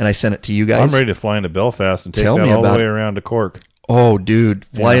LD, and I sent it to you guys. I'm ready to fly into Belfast and take that all the way around to Cork. Oh, dude,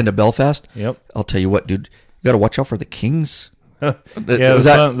 fly into Belfast. Yep. I'll tell you what, dude. You got to watch out for the Kings. Yeah,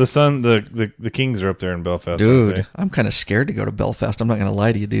 the Kings are up there in Belfast. Dude, I'm kind of scared to go to Belfast. I'm not going to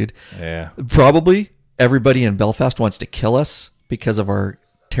lie to you, dude. Yeah. Probably everybody in Belfast wants to kill us because of our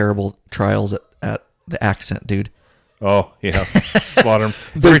terrible trials at the accent, dude. Oh, yeah. Slaughter them.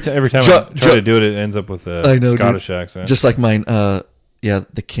 Every time I try to do it, it ends up with a Scottish accent. Just like mine. The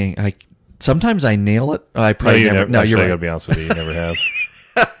King. Sometimes I nail it. I probably never. No, you're right. I got to be honest with you. You never have.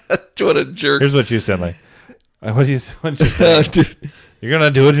 What a jerk. Here's what you said, like, what did you say? You're going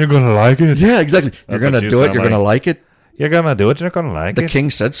to do it, you're going to like it. Yeah, exactly. You're going to do it, you're going to like it. You're going to do it, you're going to like it. The King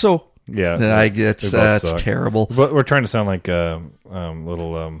said so. Yeah. That's terrible. But we're trying to sound like those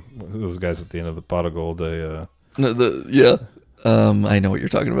guys at the end of the pot of gold. I know what you're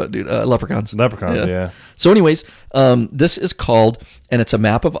talking about, dude. Leprechauns. Leprechauns, yeah. So anyways, this is called, and it's a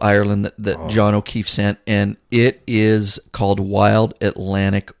map of Ireland that John O'Keefe sent, and it is called Wild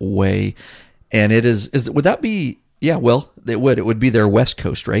Atlantic Way. And it is would that be, yeah, well, it would be their west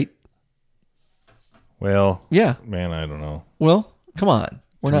coast, right? Well, yeah. Man, I don't know. Well, come on.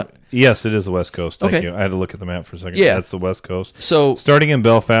 We're not. Yes, it is the West Coast. Thank Okay. you. I had to look at the map for a second. Yeah. That's the West Coast. So starting in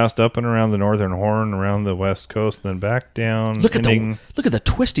Belfast, up and around the Northern Horn, around the West Coast, then back down. Look at the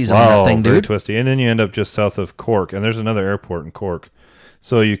twisties on wow, that thing, very dude. twisty. And then you end up just south of Cork, and there's another airport in Cork.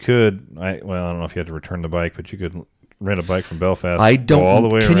 So you could, I don't know if you had to return the bike, but you could rent a bike from Belfast. Go all the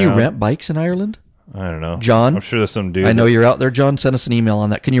way Can around. you rent bikes in Ireland? I don't know, John. I'm sure there's some dude. I know you're out there, John. Send us an email on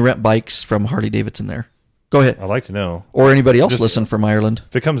that. Can you rent bikes from Harley Davidson there? Go ahead. I'd like to know. Or anybody else listen from Ireland.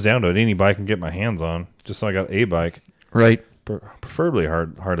 If it comes down to it, any bike I can get my hands on, just so I got a bike. Right. Preferably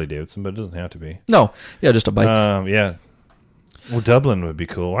Harley Davidson, but it doesn't have to be. No. Yeah, just a bike. Yeah. Well, Dublin would be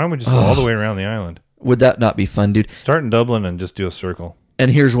cool. Why don't we just go all the way around the island? Would that not be fun, dude? Start in Dublin and just do a circle.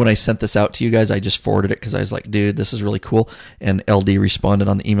 And here's when I sent this out to you guys. I just forwarded it because I was like, dude, this is really cool. And LD responded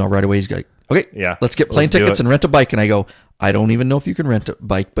on the email right away. He's like, okay, yeah, let's get plane tickets and rent a bike. And I go, I don't even know if you can rent a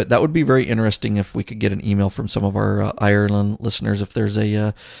bike, but that would be very interesting if we could get an email from some of our Ireland listeners, if there's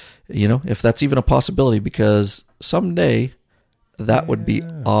a, if that's even a possibility, because someday that would be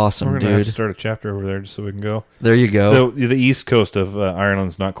awesome, We're dude. going to have to start a chapter over there just so we can go. There you go. The east coast of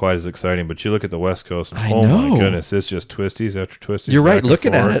Ireland's not quite as exciting, but you look at the west coast, and my goodness, it's just twisties after twisties. You're right.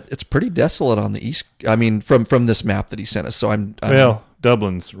 Looking at it, it's pretty desolate on the east. I mean, from this map that he sent us. So I'm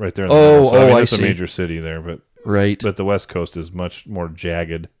Dublin's right there. In the middle. So, I it's see. A major city there, but right. But the west coast is much more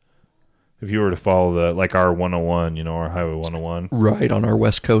jagged. If you were to follow our 101, our Highway 101, right on our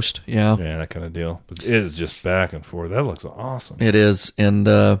west coast, yeah, that kind of deal. But it is just back and forth. That looks awesome. It is, and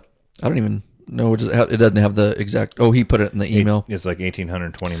I don't even know. It doesn't have the exact. Oh, he put it in the email. It's like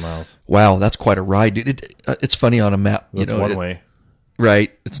 1,820 miles. Wow, that's quite a ride, dude. It's funny on a map. It's one way,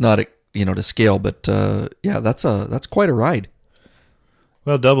 right? It's not to scale, but that's quite a ride.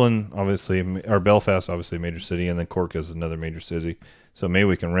 Well, Dublin, obviously, or Belfast, obviously, a major city, and then Cork is another major city. So maybe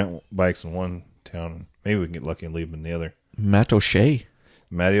we can rent bikes in one town, and maybe we can get lucky and leave them in the other. Matty O'Shea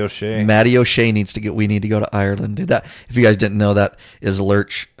needs to get. We need to go to Ireland. Dude, that if you guys didn't know, that is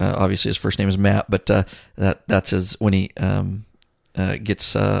Lurch. Obviously, his first name is Matt, but that's his when he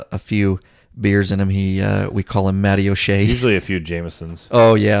gets a few beers in him. We call him Matty O'Shea. Usually a few Jamesons.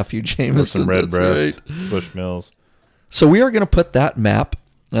 Oh yeah, a few Jamesons. Some Redbreast, right. Bushmills. So we are going to put that map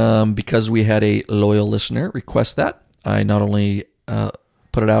because we had a loyal listener request that. I not only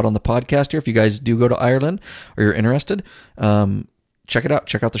put it out on the podcast here. If you guys do go to Ireland or you're interested, check it out.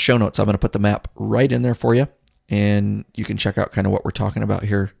 Check out the show notes. I'm going to put the map right in there for you, and you can check out kind of what we're talking about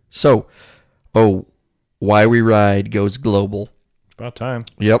here. So, Why We Ride goes global. About time.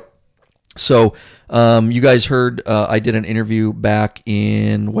 Yep. So, you guys heard I did an interview back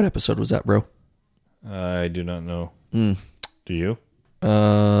in, what episode was that, bro? I do not know. Do you?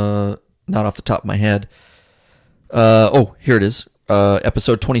 Not off the top of my head. Here it is.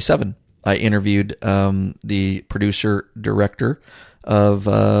 Episode 27. I interviewed the producer director of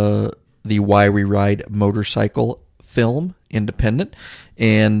the Why We Ride motorcycle film, independent,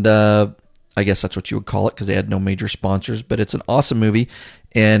 and I guess that's what you would call it because they had no major sponsors. But it's an awesome movie,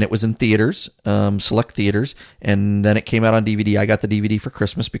 and it was in theaters, select theaters, and then it came out on DVD. I got the DVD for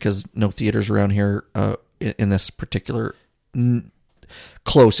Christmas because no theaters around here in this particular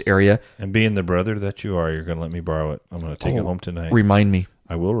close area. And being the brother that you are, you're going to let me borrow it. I'm going to take it home tonight. Remind me.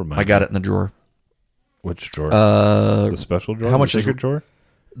 I will remind you. I got it in the drawer. Which drawer? The special drawer? How much the secret drawer?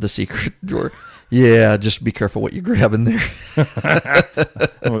 The secret drawer. Yeah, just be careful what you grab in there.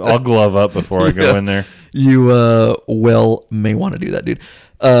 I'll glove up before I go in there. You may want to do that, dude.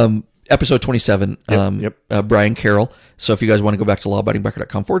 Episode 27, Yep. Brian Carroll. So if you guys want to go back to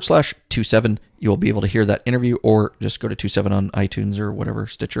lawabidingbiker.com/27, you'll be able to hear that interview, or just go to 27 on iTunes or whatever,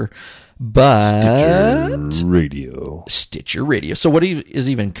 Stitcher. But Stitcher Radio. So what is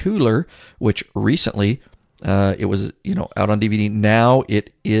even cooler, which recently it was out on DVD. Now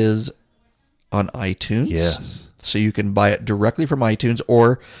it is on iTunes. Yes. So you can buy it directly from iTunes,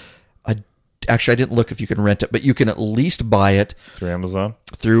 or actually I didn't look if you can rent it, but you can at least buy it through Amazon.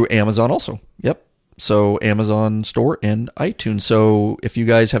 Through Amazon also. Yep. So Amazon Store and iTunes. So if you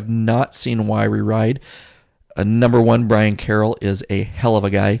guys have not seen Why We Ride, number one, Brian Carroll is a hell of a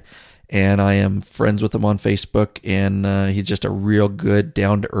guy, and I am friends with him on Facebook, and he's just a real good,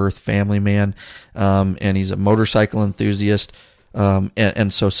 down-to-earth family man, and he's a motorcycle enthusiast,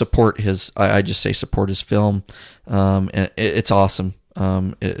 and so support his, I just say support his film, and it's awesome.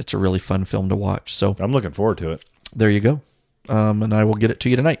 It's a really fun film to watch. So I'm looking forward to it. There you go. and I will get it to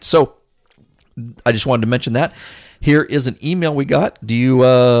you tonight. So I just wanted to mention that. Here is an email we got. Do you?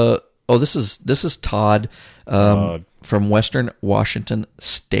 This is Todd from Western Washington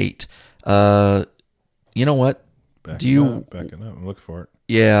State. You know what? Backing up. I'm looking for it.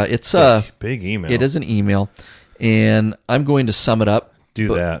 Yeah, it's big email. It is an email, and I'm going to sum it up.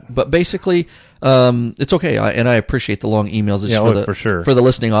 But basically, it's okay, and I appreciate the long emails. For sure. For the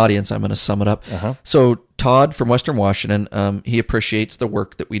listening audience, I'm going to sum it up. So Todd from Western Washington, he appreciates the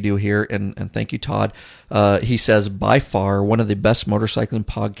work that we do here, and thank you, Todd. He says, by far, one of the best motorcycling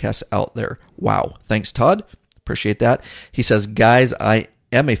podcasts out there. Wow. Thanks, Todd. Appreciate that. He says, guys, I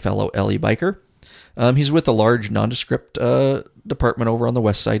am a fellow LE biker. He's with a large nondescript department over on the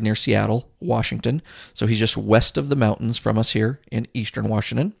west side near Seattle, Washington. So he's just west of the mountains from us here in eastern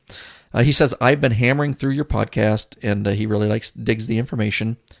Washington. He says, I've been hammering through your podcast, and he really digs the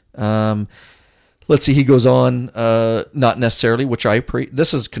information. Let's see, he goes on, not necessarily, which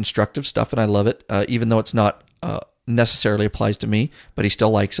this is constructive stuff, and I love it, even though it's not necessarily applies to me, but he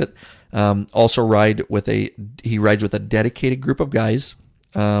still likes it. Also he rides with a dedicated group of guys.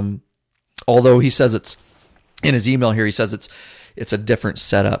 Although he says it's in his email here, he says it's a different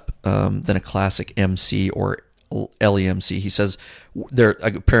setup than a classic MC or LEMC. He says they're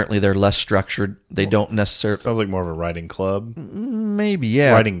less structured. They don't necessarily. Sounds like more of a riding club. Maybe,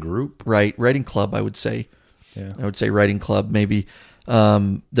 yeah. Riding group. Right, riding club. I would say. Yeah. I would say riding club. Maybe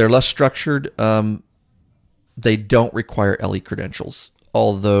they're less structured. They don't require LE credentials,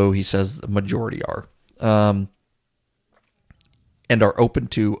 although he says the majority are. And are open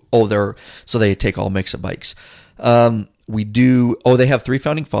to, so they take all mix-up bikes. They have 3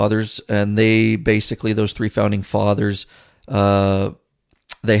 founding fathers, and those 3 founding fathers,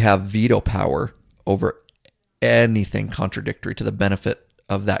 they have veto power over anything contradictory to the benefit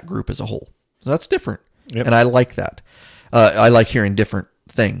of that group as a whole. So that's different. Yep. And I like that. I like hearing different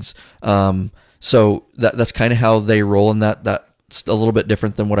things. So that's kind of how they roll, and that's a little bit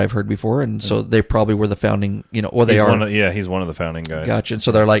different than what I've heard before, and so they probably were the founding, they are. He's one of the founding guys. Gotcha. And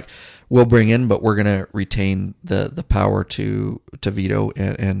so they're like, we'll bring in, but we're going to retain the power to veto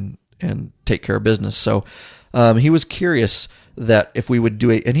and take care of business. So he was curious that if we would do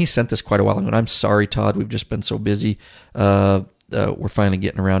it, and he sent this quite a while ago, and I'm sorry, Todd, we've just been so busy. We're finally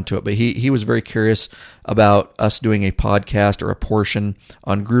getting around to it, but he was very curious about us doing a podcast or a portion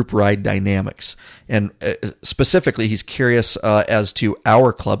on group ride dynamics, and specifically he's curious as to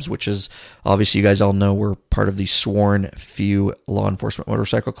our clubs, which is obviously, you guys all know, we're part of the Sworn Few Law Enforcement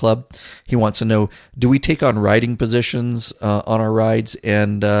Motorcycle Club. He wants to know, do we take on riding positions on our rides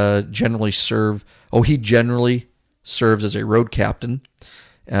and generally serve? He generally serves as a road captain.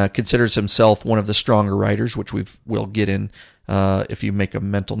 Considers himself one of the stronger riders, which we'll get in. If you make a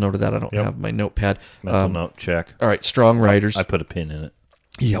mental note of that, I don't have my notepad. Mental note, check. All right, strong riders. I put a pin in it.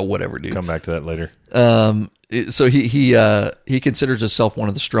 Yeah, whatever, dude. Come back to that later. So he considers himself one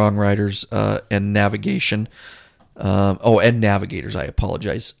of the strong riders and navigation. And navigators. I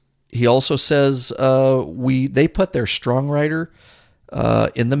apologize. He also says they put their strong rider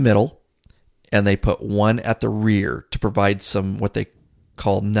in the middle, and they put one at the rear to provide some what they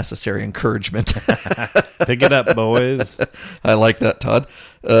call necessary encouragement. Pick it up, boys. I like that, Todd.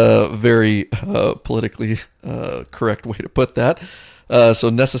 Very politically correct way to put that. So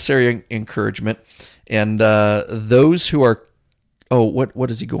necessary encouragement. And those who are, what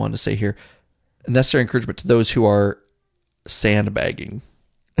does he go on to say here? Necessary encouragement to those who are sandbagging.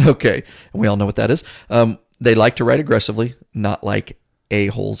 Okay. And we all know what that is. They like to ride aggressively, not like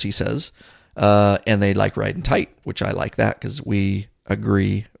a-holes, he says. And they like riding tight, which I like that because we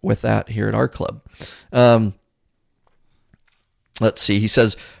agree with that here at our club. Let's see. He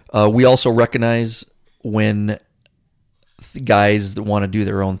says, we also recognize when guys that want to do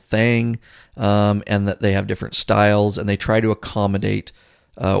their own thing, and that they have different styles, and they try to accommodate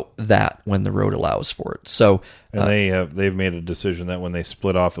that when the road allows for it. So, and they've made a decision that when they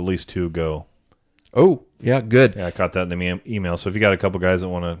split off, at least 2 go. Oh, yeah, good. Yeah, I caught that in the email. So if you got a couple guys that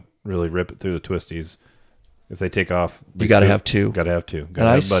want to really rip it through the twisties, if they take off, you got to have 2. Got to have 2. Got to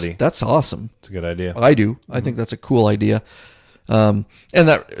have a buddy. That's awesome. It's a good idea. I do. I think that's a cool idea. And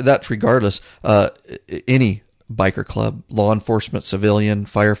that's regardless. Any biker club, law enforcement, civilian,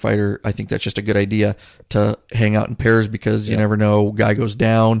 firefighter, I think that's just a good idea to hang out in pairs because you never know, a guy goes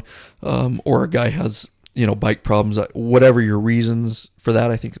down, or a guy has, bike problems. Whatever your reasons for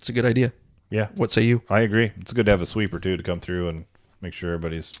that, I think it's a good idea. Yeah. What say you? I agree. It's good to have a sweeper too to come through and make sure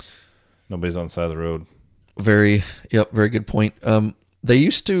nobody's on the side of the road. Very good point. They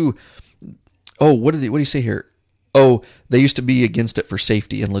used to. What did he say here? Oh, they used to be against it for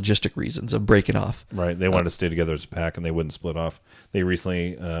safety and logistic reasons of breaking off. Right. They wanted to stay together as a pack, and they wouldn't split off. They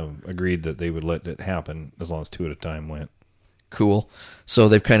recently agreed that they would let it happen as long as 2 at a time went. Cool. So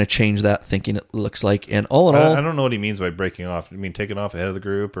they've kind of changed that thinking, it looks like. And all in all, I don't know what he means by breaking off. I mean, taking off ahead of the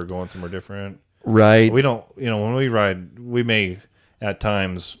group or going somewhere different. Right. We don't, when we ride, we may at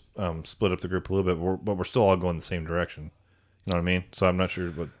times split up the group a little bit, but we're still all going the same direction. You know what I mean? So I'm not sure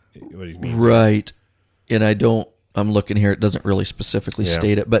what he means. Right. And I'm looking here. It doesn't really specifically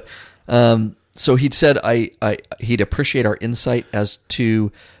state it, but so he'd said he'd appreciate our insight as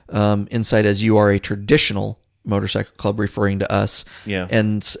you are a traditional motorcycle club, referring to us. Yeah.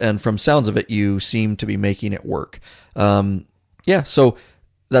 And from sounds of it, you seem to be making it work. So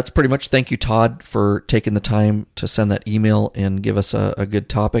that's pretty much. Thank you, Todd, for taking the time to send that email and give us a good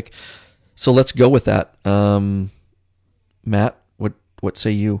topic. So let's go with that. Matt, what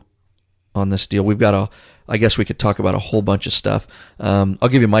say you on this deal? We've got I guess we could talk about a whole bunch of stuff. I'll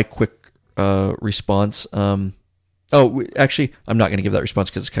give you my quick response. Actually, I'm not going to give that response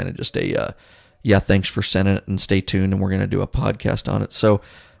because it's kind of just thanks for sending it and stay tuned, and we're going to do a podcast on it. So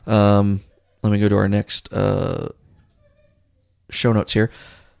let me go to our next show notes here.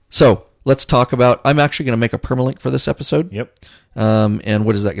 So let's talk about, I'm actually going to make a permalink for this episode. Yep. And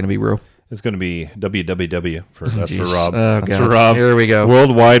what is that going to be, Ru? It's going to be www for that's for Rob. Oh, that's God. for Rob. Here we go.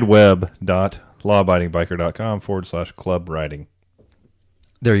 worldwideweb.lawabidingbiker.com/club riding.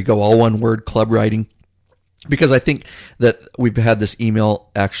 There you go. All one word, club riding. Because I think that we've had this email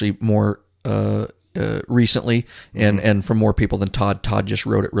actually more recently and from more people than Todd. Todd just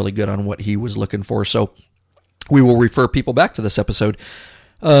wrote it really good on what he was looking for. So we will refer people back to this episode.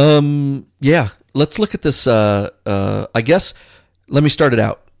 Let's look at this. I guess let me start it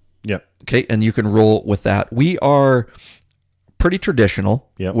out. Yeah. Okay. And you can roll with that. We are pretty traditional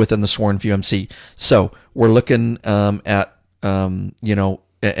within the Sworn FUMC. So we're looking at, and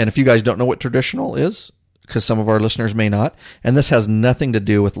if you guys don't know what traditional is, because some of our listeners may not, and this has nothing to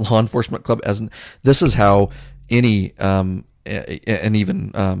do with law enforcement club, this is how any and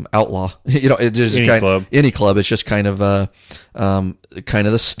even outlaw, it just any club. It's just kind of the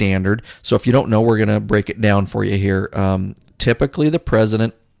standard. So if you don't know, we're gonna break it down for you here. Typically, the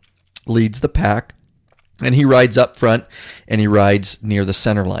president leads the pack, and he rides up front, and he rides near the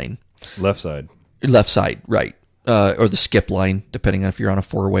center line, left side, right. Or the skip line, depending on if you're on a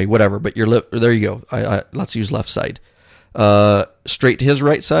 4-way, whatever. But there you go. Let's use left side. Straight to his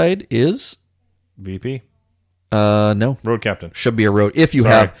right side is VP. No, road captain. Should be a road. If you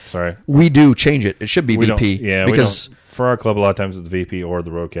sorry, we do change it. It should be VP. Yeah, because for our club, a lot of times it's the VP or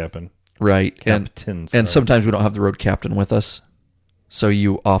the road captain. Right, Captains, and sometimes we don't have the road captain with us, so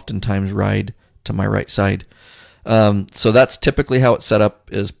you oftentimes ride to my right side. So that's typically how it's set up: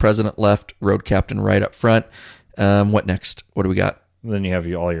 is president left, road captain right up front. What next? What do we got? Then you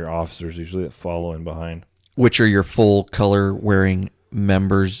have all your officers usually that follow in behind. Which are your full color wearing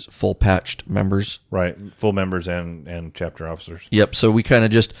members, full patched members. Right. Full members and chapter officers. Yep. So we kind of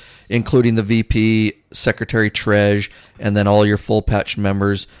just, including the VP, secretary, Trej, and then all your full patched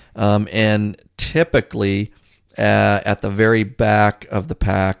members. And typically at the very back of the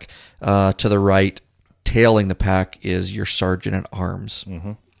pack, to the right, tailing the pack is your sergeant at arms.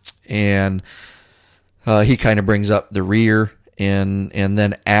 Mm-hmm. And he kind of brings up the rear, and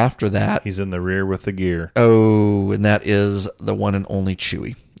then after that, he's in the rear with the gear. Oh, and that is the one and only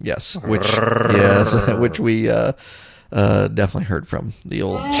Chewy. Yes, which we definitely heard from the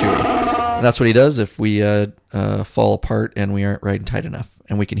old Chewy. And that's what he does if we fall apart and we aren't riding tight enough,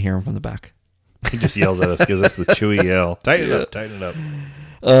 and we can hear him from the back. He just yells at us, gives us the Chewy yell. Tighten it up.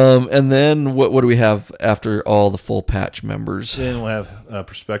 And then what do we have after all the full patch members? Then we'll have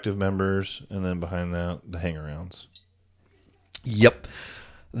prospective members, and then behind that, the hang-arounds. Yep.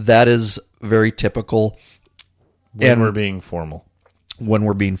 That is very typical. When we're being formal.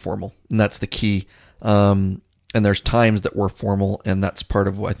 And that's the key. And there's times that we're formal, and that's part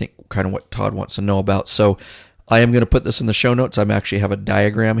of, I think, kind of what Todd wants to know about. So I am going to put this in the show notes. I actually have a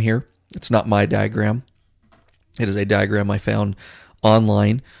diagram here. It's not my diagram. It is a diagram I found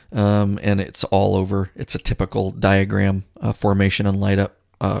online, and it's all over. It's a typical diagram, formation and lineup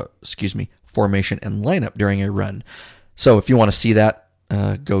during a run. So if you want to see that,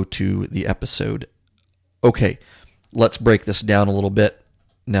 go to the episode. Okay, let's break this down a little bit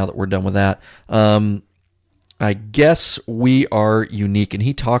now that we're done with that. I guess we are unique, and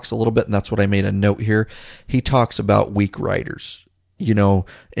he talks a little bit, and that's what I made a note here. He talks about weak riders, and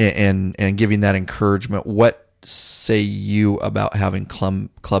giving that encouragement. What say you about having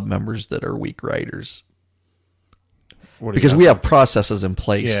club members that are weak riders? because we have processes in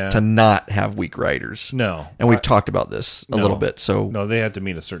place Yeah. to not have weak riders. No. And we've talked about this a little bit. So no, they have to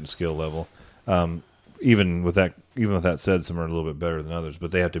meet a certain skill level. Even with that said, some are a little bit better than others,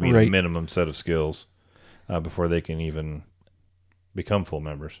 but they have to meet a minimum set of skills before they can even become full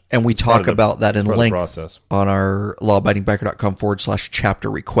members. And we talk about that in length process on our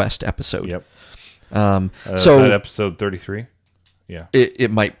lawabidingbiker.com/chapter request episode. Yep. Is that episode 33? Yeah. It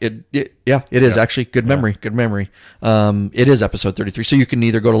is actually good memory. Good memory. It is episode 33. So you can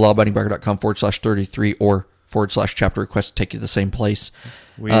either go to lawabidingbiker.com/33 or /chapter request to take you to the same place.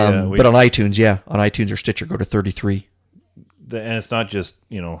 But on iTunes or Stitcher, go to 33. And it's not just,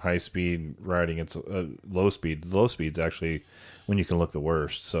 high speed riding, it's low speed. The low speed's actually when you can look the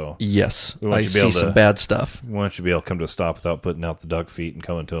worst. So yes, I see some bad stuff. Once you be able to come to a stop without putting out the duck feet and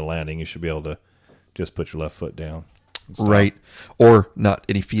coming to a landing, you should be able to just put your left foot down. Right. Or not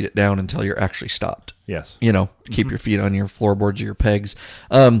any feet it down until you're actually stopped. Yes. Keep your feet on your floorboards or your pegs.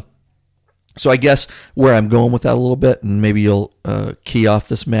 So I guess where I'm going with that a little bit, and maybe you'll key off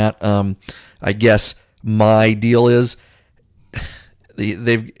this, Matt. I guess my deal is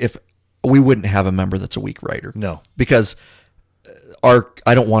if we wouldn't have a member that's a weak rider. No. Because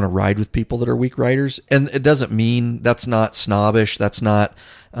I don't want to ride with people that are weak riders. And it doesn't mean that's not snobbish. That's not,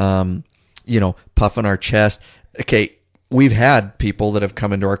 puffing our chest. Okay. We've had people that have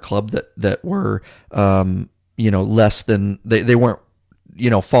come into our club that were, less than, they weren't,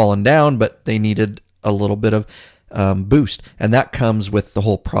 falling down, but they needed a little bit of boost. And that comes with the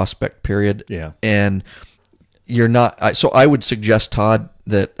whole prospect period. Yeah. And you're not, so I would suggest, Todd,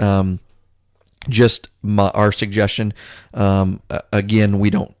 that our suggestion, again, we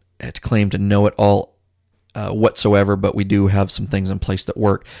don't claim to know it all whatsoever, but we do have some things in place that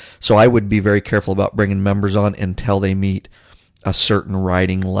work. So I would be very careful about bringing members on until they meet a certain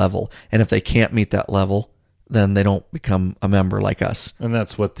riding level. And if they can't meet that level, then they don't become a member like us. And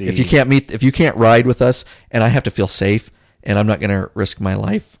that's what if you can't ride with us, and I have to feel safe, and I'm not going to risk my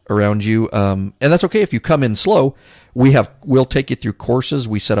life around you, and that's okay if you come in slow. We'll take you through courses.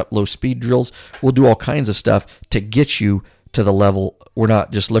 We set up low speed drills. We'll do all kinds of stuff to get you to the level. We're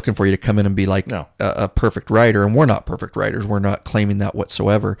not just looking for you to come in and be like a perfect rider, and we're not perfect riders. We're not claiming that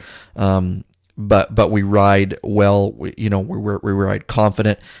whatsoever. But we ride well. We ride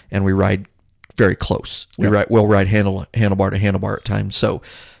confident, and we ride very close. We'll ride handlebar to handlebar at times. So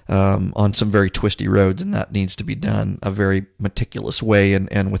on some very twisty roads, and that needs to be done a very meticulous way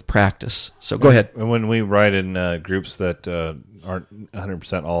and with practice. So go ahead. And when we ride in groups that aren't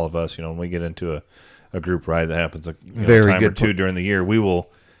 100% all of us, when we get into a group ride that happens a time or two during the year, we will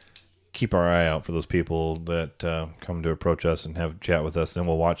keep our eye out for those people that come to approach us and have a chat with us, and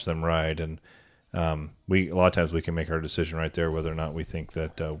we'll watch them ride. And a lot of times we can make our decision right there whether or not we think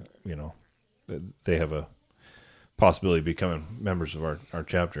that they have a possibility of becoming members of our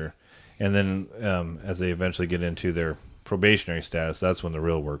chapter. And then as they eventually get into their probationary status, that's when the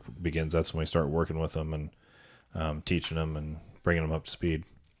real work begins. That's when we start working with them and teaching them and bringing them up to speed.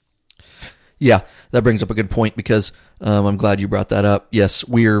 Yeah, that brings up a good point, because I'm glad you brought that up. Yes,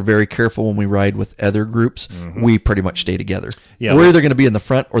 we are very careful when we ride with other groups. Mm-hmm. We pretty much stay together. Yeah, we're either going to be in the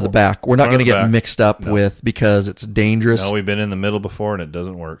front or the back. We're not going to get mixed up with, because it's dangerous. No, we've been in the middle before and it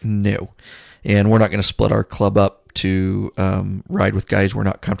doesn't work. No. And we're not going to split our club up to ride with guys we're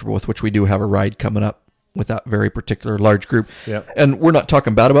not comfortable with, which we do have a ride coming up with that very particular large group. Yep. And we're not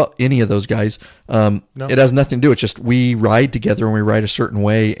talking bad about any of those guys. No. It has nothing to do. It's just we ride together and we ride a certain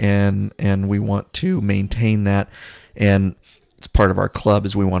way, and we want to maintain that. And it's part of our club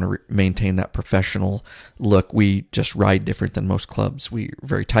is we want to maintain that professional look. We just ride different than most clubs. We're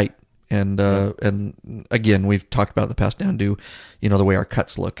very tight. And again, we've talked about in the past down to, the way our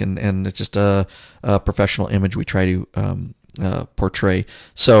cuts look, and it's just a professional image we try to portray.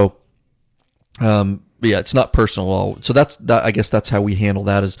 So, it's not personal at all. So I guess that's how we handle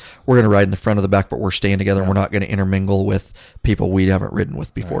that. Is we're going to ride in the front of the back, but we're staying together. Yeah. And we're not going to intermingle with people we haven't ridden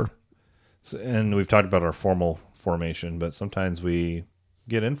with before. Right. So, and we've talked about our formal formation, but sometimes we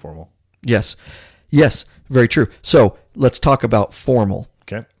get informal. Yes, very true. So let's talk about formal.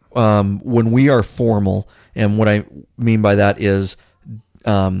 Okay. When we are formal, and what I mean by that is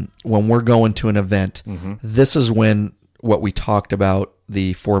when we're going to an event, mm-hmm. This is when what we talked about,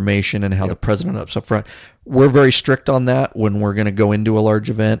 the formation and how the president ups up front. We're very strict on that when we're going to go into a large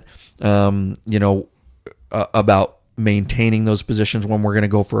event, about maintaining those positions when we're going to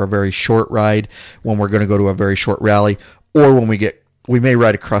go for a very short ride, when we're going to go to a very short rally, or when we may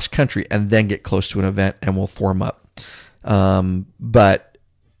ride across country and then get close to an event and we'll form up. But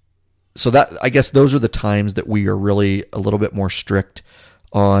so that, I guess those are the times that we are really a little bit more strict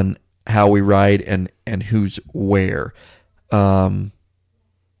on how we ride and who's where. You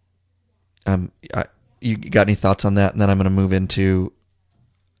got any thoughts on that? And then I'm going to move into.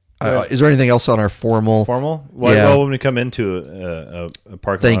 Is there anything else on our formal? Well, when we come into a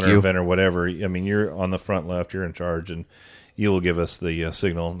parking lot or event or whatever, I mean, you're on the front left, you're in charge, and you will give us the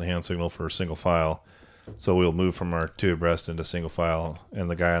the hand signal for single file. So we'll move from our two abreast into single file, and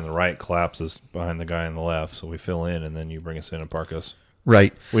the guy on the right collapses behind the guy on the left. So we fill in, and then you bring us in and park us.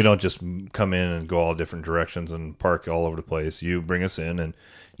 Right. We don't just come in and go all different directions and park all over the place. You bring us in, and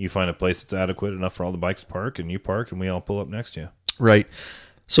you find a place that's adequate enough for all the bikes to park, and you park, and we all pull up next to you. Right.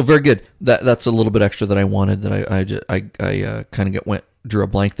 So very good. That's a little bit extra that I wanted. That I kind of drew a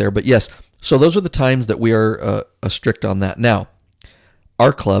blank there. But yes, so those are the times that we are strict on that. Now,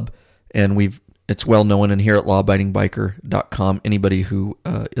 our club, and it's well known, and here at lawabidingbiker.com, anybody who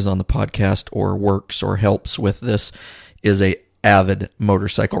is on the podcast or works or helps with this is a avid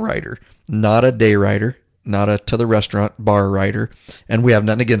motorcycle rider, not a day rider, not a to the restaurant bar rider, and we have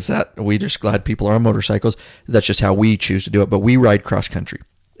nothing against that. We just glad people are on motorcycles. That's just how we choose to do it. But we ride cross country,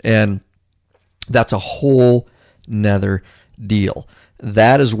 and that's a whole nother deal.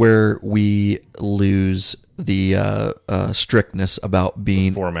 That is where we lose the strictness about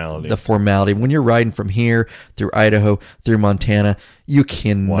being the formality. When you're riding from here through Idaho, through Montana, you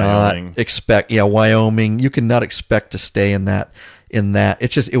cannot expect Wyoming. You cannot expect to stay in that.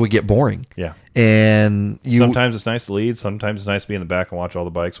 It's just, it would get boring. Yeah. And sometimes it's nice to lead. Sometimes it's nice to be in the back and watch all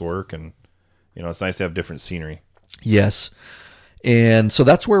the bikes work, and it's nice to have different scenery. Yes. And so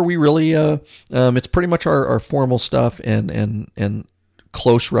that's where we really it's pretty much our formal stuff and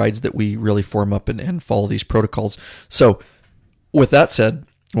close rides that we really form up and follow these protocols. So with that said,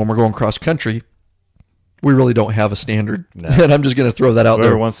 when we're going cross country, we really don't have a standard. No. And I'm just going to throw that out there.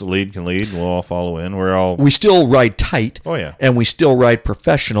 Whoever wants to lead can lead. We'll all follow in. We still ride tight. Oh, yeah. And we still ride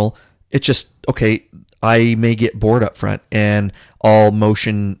professional. It's just, okay, I may get bored up front, and I'll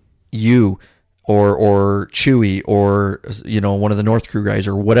motion you or Chewy or one of the North Crew guys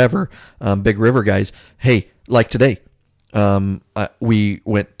or whatever, Big River guys. Hey, like today, we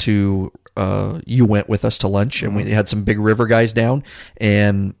went to you went with us to lunch, and we had some Big River guys down,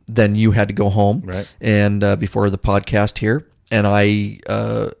 and then you had to go home. Right. And before the podcast here, and I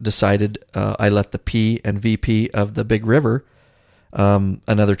decided I let the P and VP of the Big River,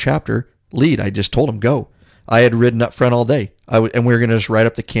 another chapter, lead. I just told him go. I had ridden up front all day. And we were going to just ride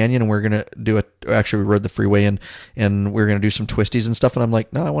up the canyon, and we were going to do actually we rode the freeway, and we were going to do some twisties and stuff. And I'm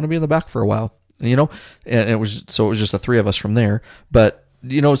like, no, I want to be in the back for a while, and it was just the three of us from there. But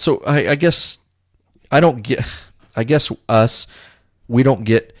so I guess we don't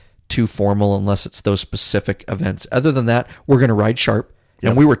get too formal unless it's those specific events. Other than that, we're going to ride sharp. Yep.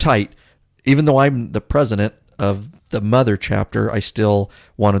 And we were tight. Even though I'm the president of the mother chapter, I still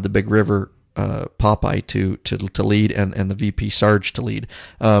wanted the Big River Popeye to lead and the VP Sarge to lead.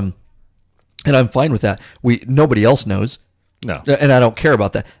 And I'm fine with that. Nobody else knows. No. And I don't care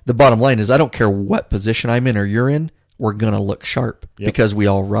about that. The bottom line is I don't care what position I'm in or you're in. We're going to look sharp because we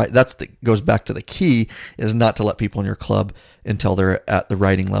all ride. Goes back to the key is not to let people in your club until they're at the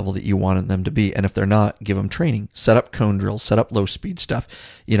riding level that you wanted them to be. And if they're not, give them training, set up cone drills, set up low speed stuff,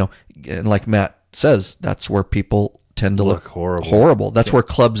 and like Matt says, that's where people tend to look horrible. That's where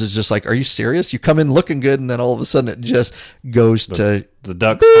clubs is just like, are you serious? You come in looking good, and then all of a sudden it just goes to the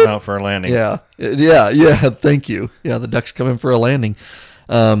ducks come out for a landing. Yeah. Thank you. Yeah. The ducks come in for a landing.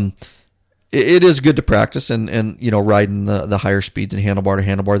 It is good to practice and riding the higher speeds and handlebar to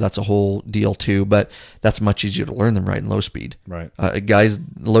handlebar. That's a whole deal too, but that's much easier to learn than riding low speed. Right. Guys,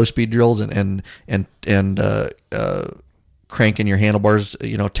 low speed drills and cranking your handlebars,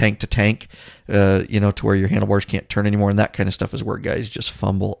 tank to tank, to where your handlebars can't turn anymore, and that kind of stuff is where guys just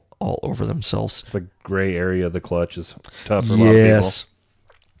fumble all over themselves. The gray area of the clutch is tough for a lot of people. Yes,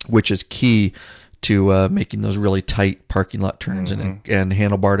 which is key to making those really tight parking lot turns and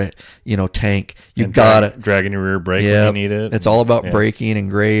handlebar to tank. You got it. Dragging your rear brake when you need it. It's all about braking and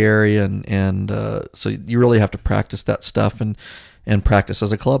gray area, and so you really have to practice that stuff and practice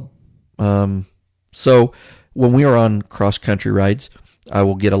as a club. So when we are on cross country rides, I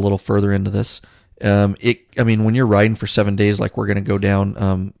will get a little further into this. When you're riding for 7 days, like we're going to go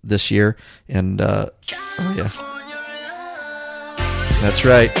down this year, and that's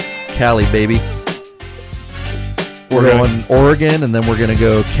right, Cali, baby. We're going Oregon, and then we're going to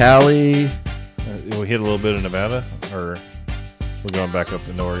go Cali. We hit a little bit of Nevada, or we're going back up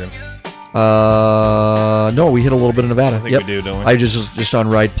into Oregon? No, we hit a little bit of Nevada. I think we do, don't we? I just on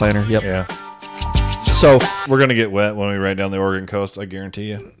Ride Planner. Yep. Yeah. So we're going to get wet when we ride down the Oregon coast, I guarantee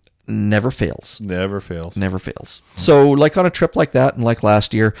you. never fails. Never fails. Never fails. So like on a trip like that, and like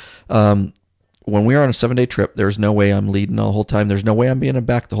last year, when we are on a 7-day trip, there's no way I'm leading the whole time. There's no way I'm being in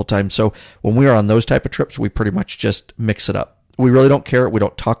back the whole time. So when we are on those type of trips, we pretty much just mix it up. We really don't care. We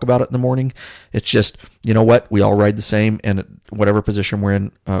don't talk about it in the morning. It's just, you know what? We all ride the same, and whatever position we're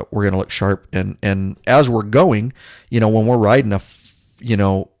in, we're going to look sharp. And as we're going, when we're riding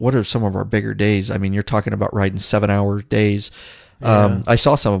what are some of our bigger days? I mean, you're talking about riding 7-hour days. Yeah. I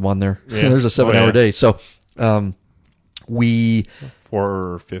saw some of them on there. Yeah. There's a 7-hour day. So we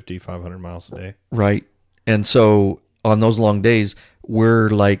 450, 500 miles a day. Right. And so on those long days, we're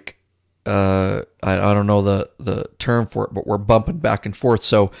like, I don't know the term for it, but we're bumping back and forth.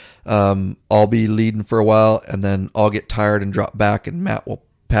 So I'll be leading for a while, and then I'll get tired and drop back, and Matt will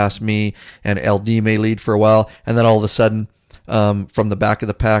pass me, and LD may lead for a while, and then all of a sudden, from the back of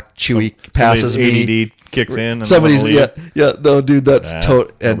the pack, Chewy passes me. ADD kicks in. And Somebody's no, dude, that's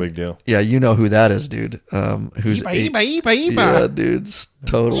total. No big deal. Yeah, you know who that is, dude. Who's yeah, dude's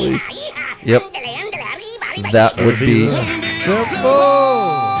totally. Yep, that would be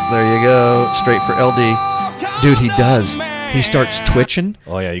simple. There you go, straight for LD. Dude, he does. He starts twitching.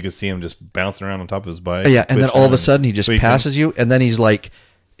 Oh yeah, you can see him just bouncing around on top of his bike. Yeah, and then all of a sudden he just passes you, and then he's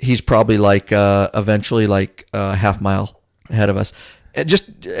probably eventually half mile ahead of us.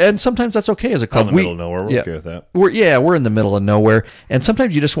 And sometimes that's okay as a club. In the middle of nowhere, we're okay with that. We're in the middle of nowhere, and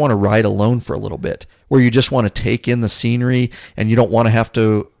sometimes you just want to ride alone for a little bit, where you just want to take in the scenery, and you don't want to have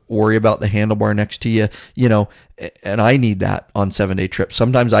to worry about the handlebar next to you, and I need that on 7-day trips.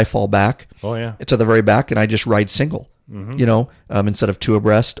 Sometimes I fall back to the very back, and I just ride single, instead of two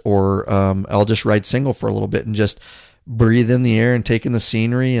abreast, or I'll just ride single for a little bit and just breathe in the air and take in the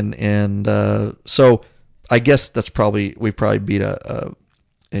scenery. And so I guess we probably beat a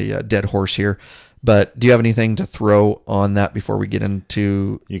dead horse here. But do you have anything to throw on that before we get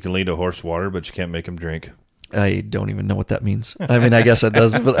into... You can lead a horse water, but you can't make him drink. I don't even know what that means. I mean, I guess it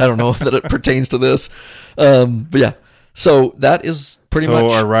does, but I don't know that it pertains to this. But yeah, so that is pretty much...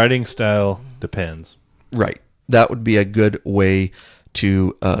 So our riding style depends. Right. That would be a good way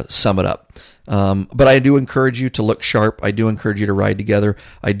to sum it up. But I do encourage you to look sharp. I do encourage you to ride together.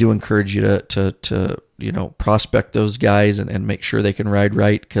 I do encourage you to prospect those guys and make sure they can ride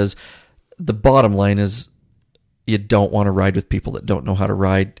right, because the bottom line is you don't want to ride with people that don't know how to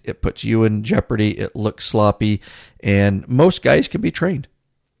ride. It puts you in jeopardy. It looks sloppy, and most guys can be trained.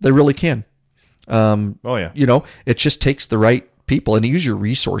 They really can. It just takes the right people, and use your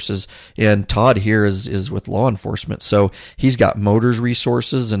resources. And Todd here is with law enforcement, so he's got motors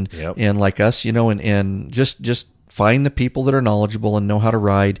resources, and like us, and just find the people that are knowledgeable and know how to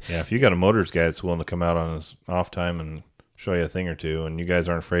ride. Yeah, if you got a motors guy that's willing to come out on his off time and show you a thing or two, and you guys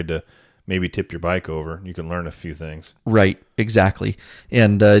aren't afraid to maybe tip your bike over, you can learn a few things. Right, exactly.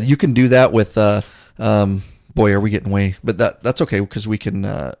 And you can do that with boy, are we getting away, but that's okay, because we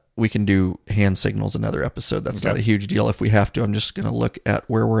can do hand signals another episode. That's not a huge deal if we have to. I'm just going to look at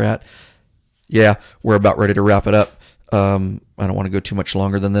where we're at. Yeah, we're about ready to wrap it up. I don't want to go too much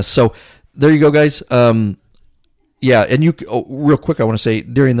longer than this. So there you go, guys. Yeah, and real quick, I want to say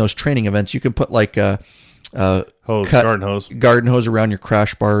during those training events, you can put garden hose around your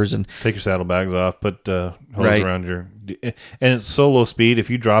crash bars, and take your saddlebags off. Put hose around your, and it's so low speed.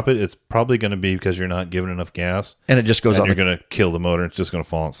 If you drop it, it's probably going to be because you're not giving enough gas, and it just goes on. You're going to kill the motor. It's just going to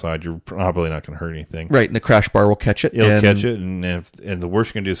fall inside. You're probably not going to hurt anything. Right, and the crash bar will catch it. It'll catch it, and the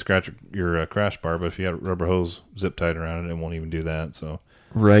worst you can do is scratch your crash bar. But if you have rubber hose zip tied around it, it won't even do that. So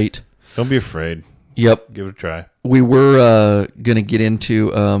don't be afraid. Yep. Give it a try. We were going to get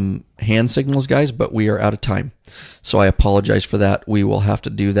into hand signals, guys, but we are out of time. So I apologize for that. We will have to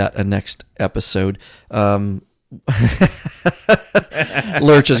do that a next episode. Lurch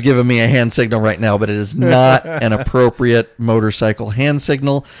is giving me a hand signal right now, but it is not an appropriate motorcycle hand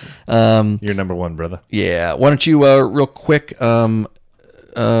signal. You're number one, brother. Yeah. Why don't you real quick go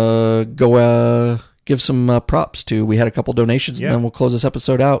give some props to, we had a couple donations, and then we'll close this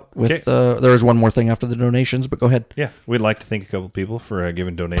episode out with, there is one more thing after the donations, but go ahead. Yeah, we'd like to thank a couple people for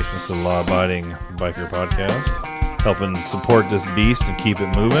giving donations to the Law Abiding Biker Podcast, helping support this beast and keep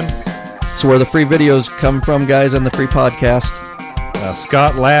it moving. So where the free videos come from, guys, and the free podcast?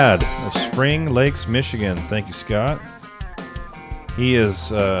 Scott Ladd of Spring Lakes, Michigan. Thank you, Scott. He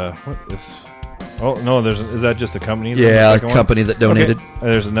is, oh, no, is that just a company? Yeah, a company that donated. Okay.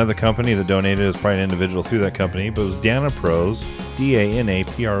 There's another company that donated. It's probably an individual through that company, but it was Dana Pros,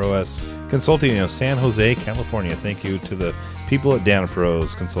 DANAPROS, Consulting in San Jose, California. Thank you to the people at Dana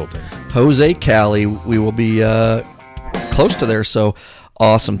Pros Consulting. Jose, Cali. We will be close to there, so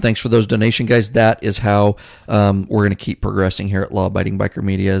Awesome. Thanks for those donation, guys. That is how we're going to keep progressing here at Law Abiding Biker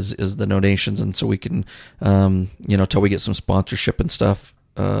Media is the donations. And so we can, till we get some sponsorship and stuff,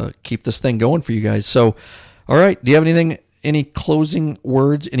 keep this thing going for you guys. So, all right. Do you have any closing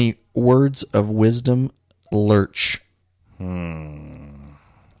words, any words of wisdom, Lurch?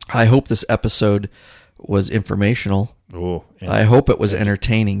 I hope this episode was informational. Oh, I hope it was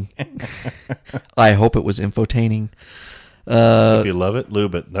entertaining. I hope it was infotaining. If you love it,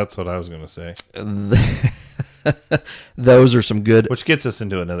 lube it. That's what I was going to say. Those are some good... Which gets us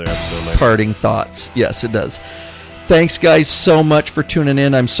into another episode later. Parting thoughts. Yes, it does. Thanks, guys, so much for tuning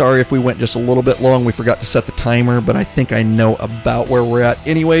in. I'm sorry if we went just a little bit long. We forgot to set the timer, but I think I know about where we're at.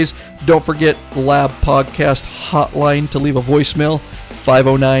 Anyways, don't forget Lab Podcast hotline to leave a voicemail,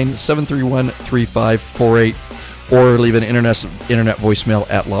 509-731-3548, or leave an internet voicemail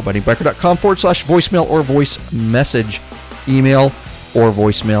at lawabidingbiker.com/voicemail or voice message. Email or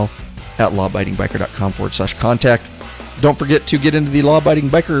voicemail at lawabidingbiker.com/contact. Don't forget to get into the Law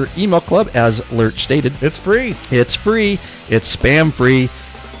Abiding Biker email club, as Lurch stated. It's free. It's free. It's spam free.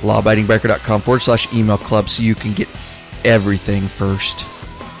 lawabidingbiker.com/email club, so you can get everything first.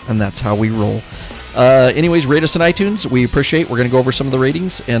 And that's how we roll. Anyways, rate us on iTunes. We appreciate. We're going to go over some of the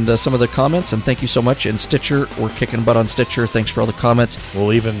ratings and some of the comments. And thank you so much. And Stitcher, we're kicking butt on Stitcher. Thanks for all the comments.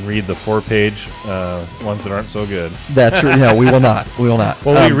 We'll even read the 4-page ones that aren't so good. That's right. No, we will not. We will not.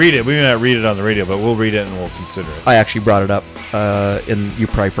 Well, we read it. We may not read it on the radio, but we'll read it and we'll consider it. I actually brought it up, and you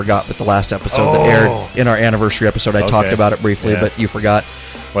probably forgot, but the last episode that aired in our anniversary episode, I talked about it briefly, but you forgot.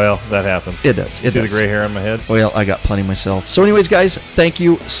 Well, that happens. It does. See the gray hair on my head? Well, I got plenty myself. So anyways, guys, thank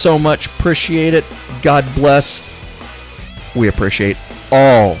you so much. Appreciate it. God bless. We appreciate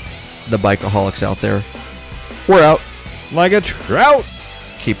all the bikeaholics out there. We're out. Like a trout.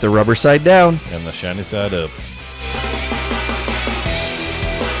 Keep the rubber side down. And the shiny side up.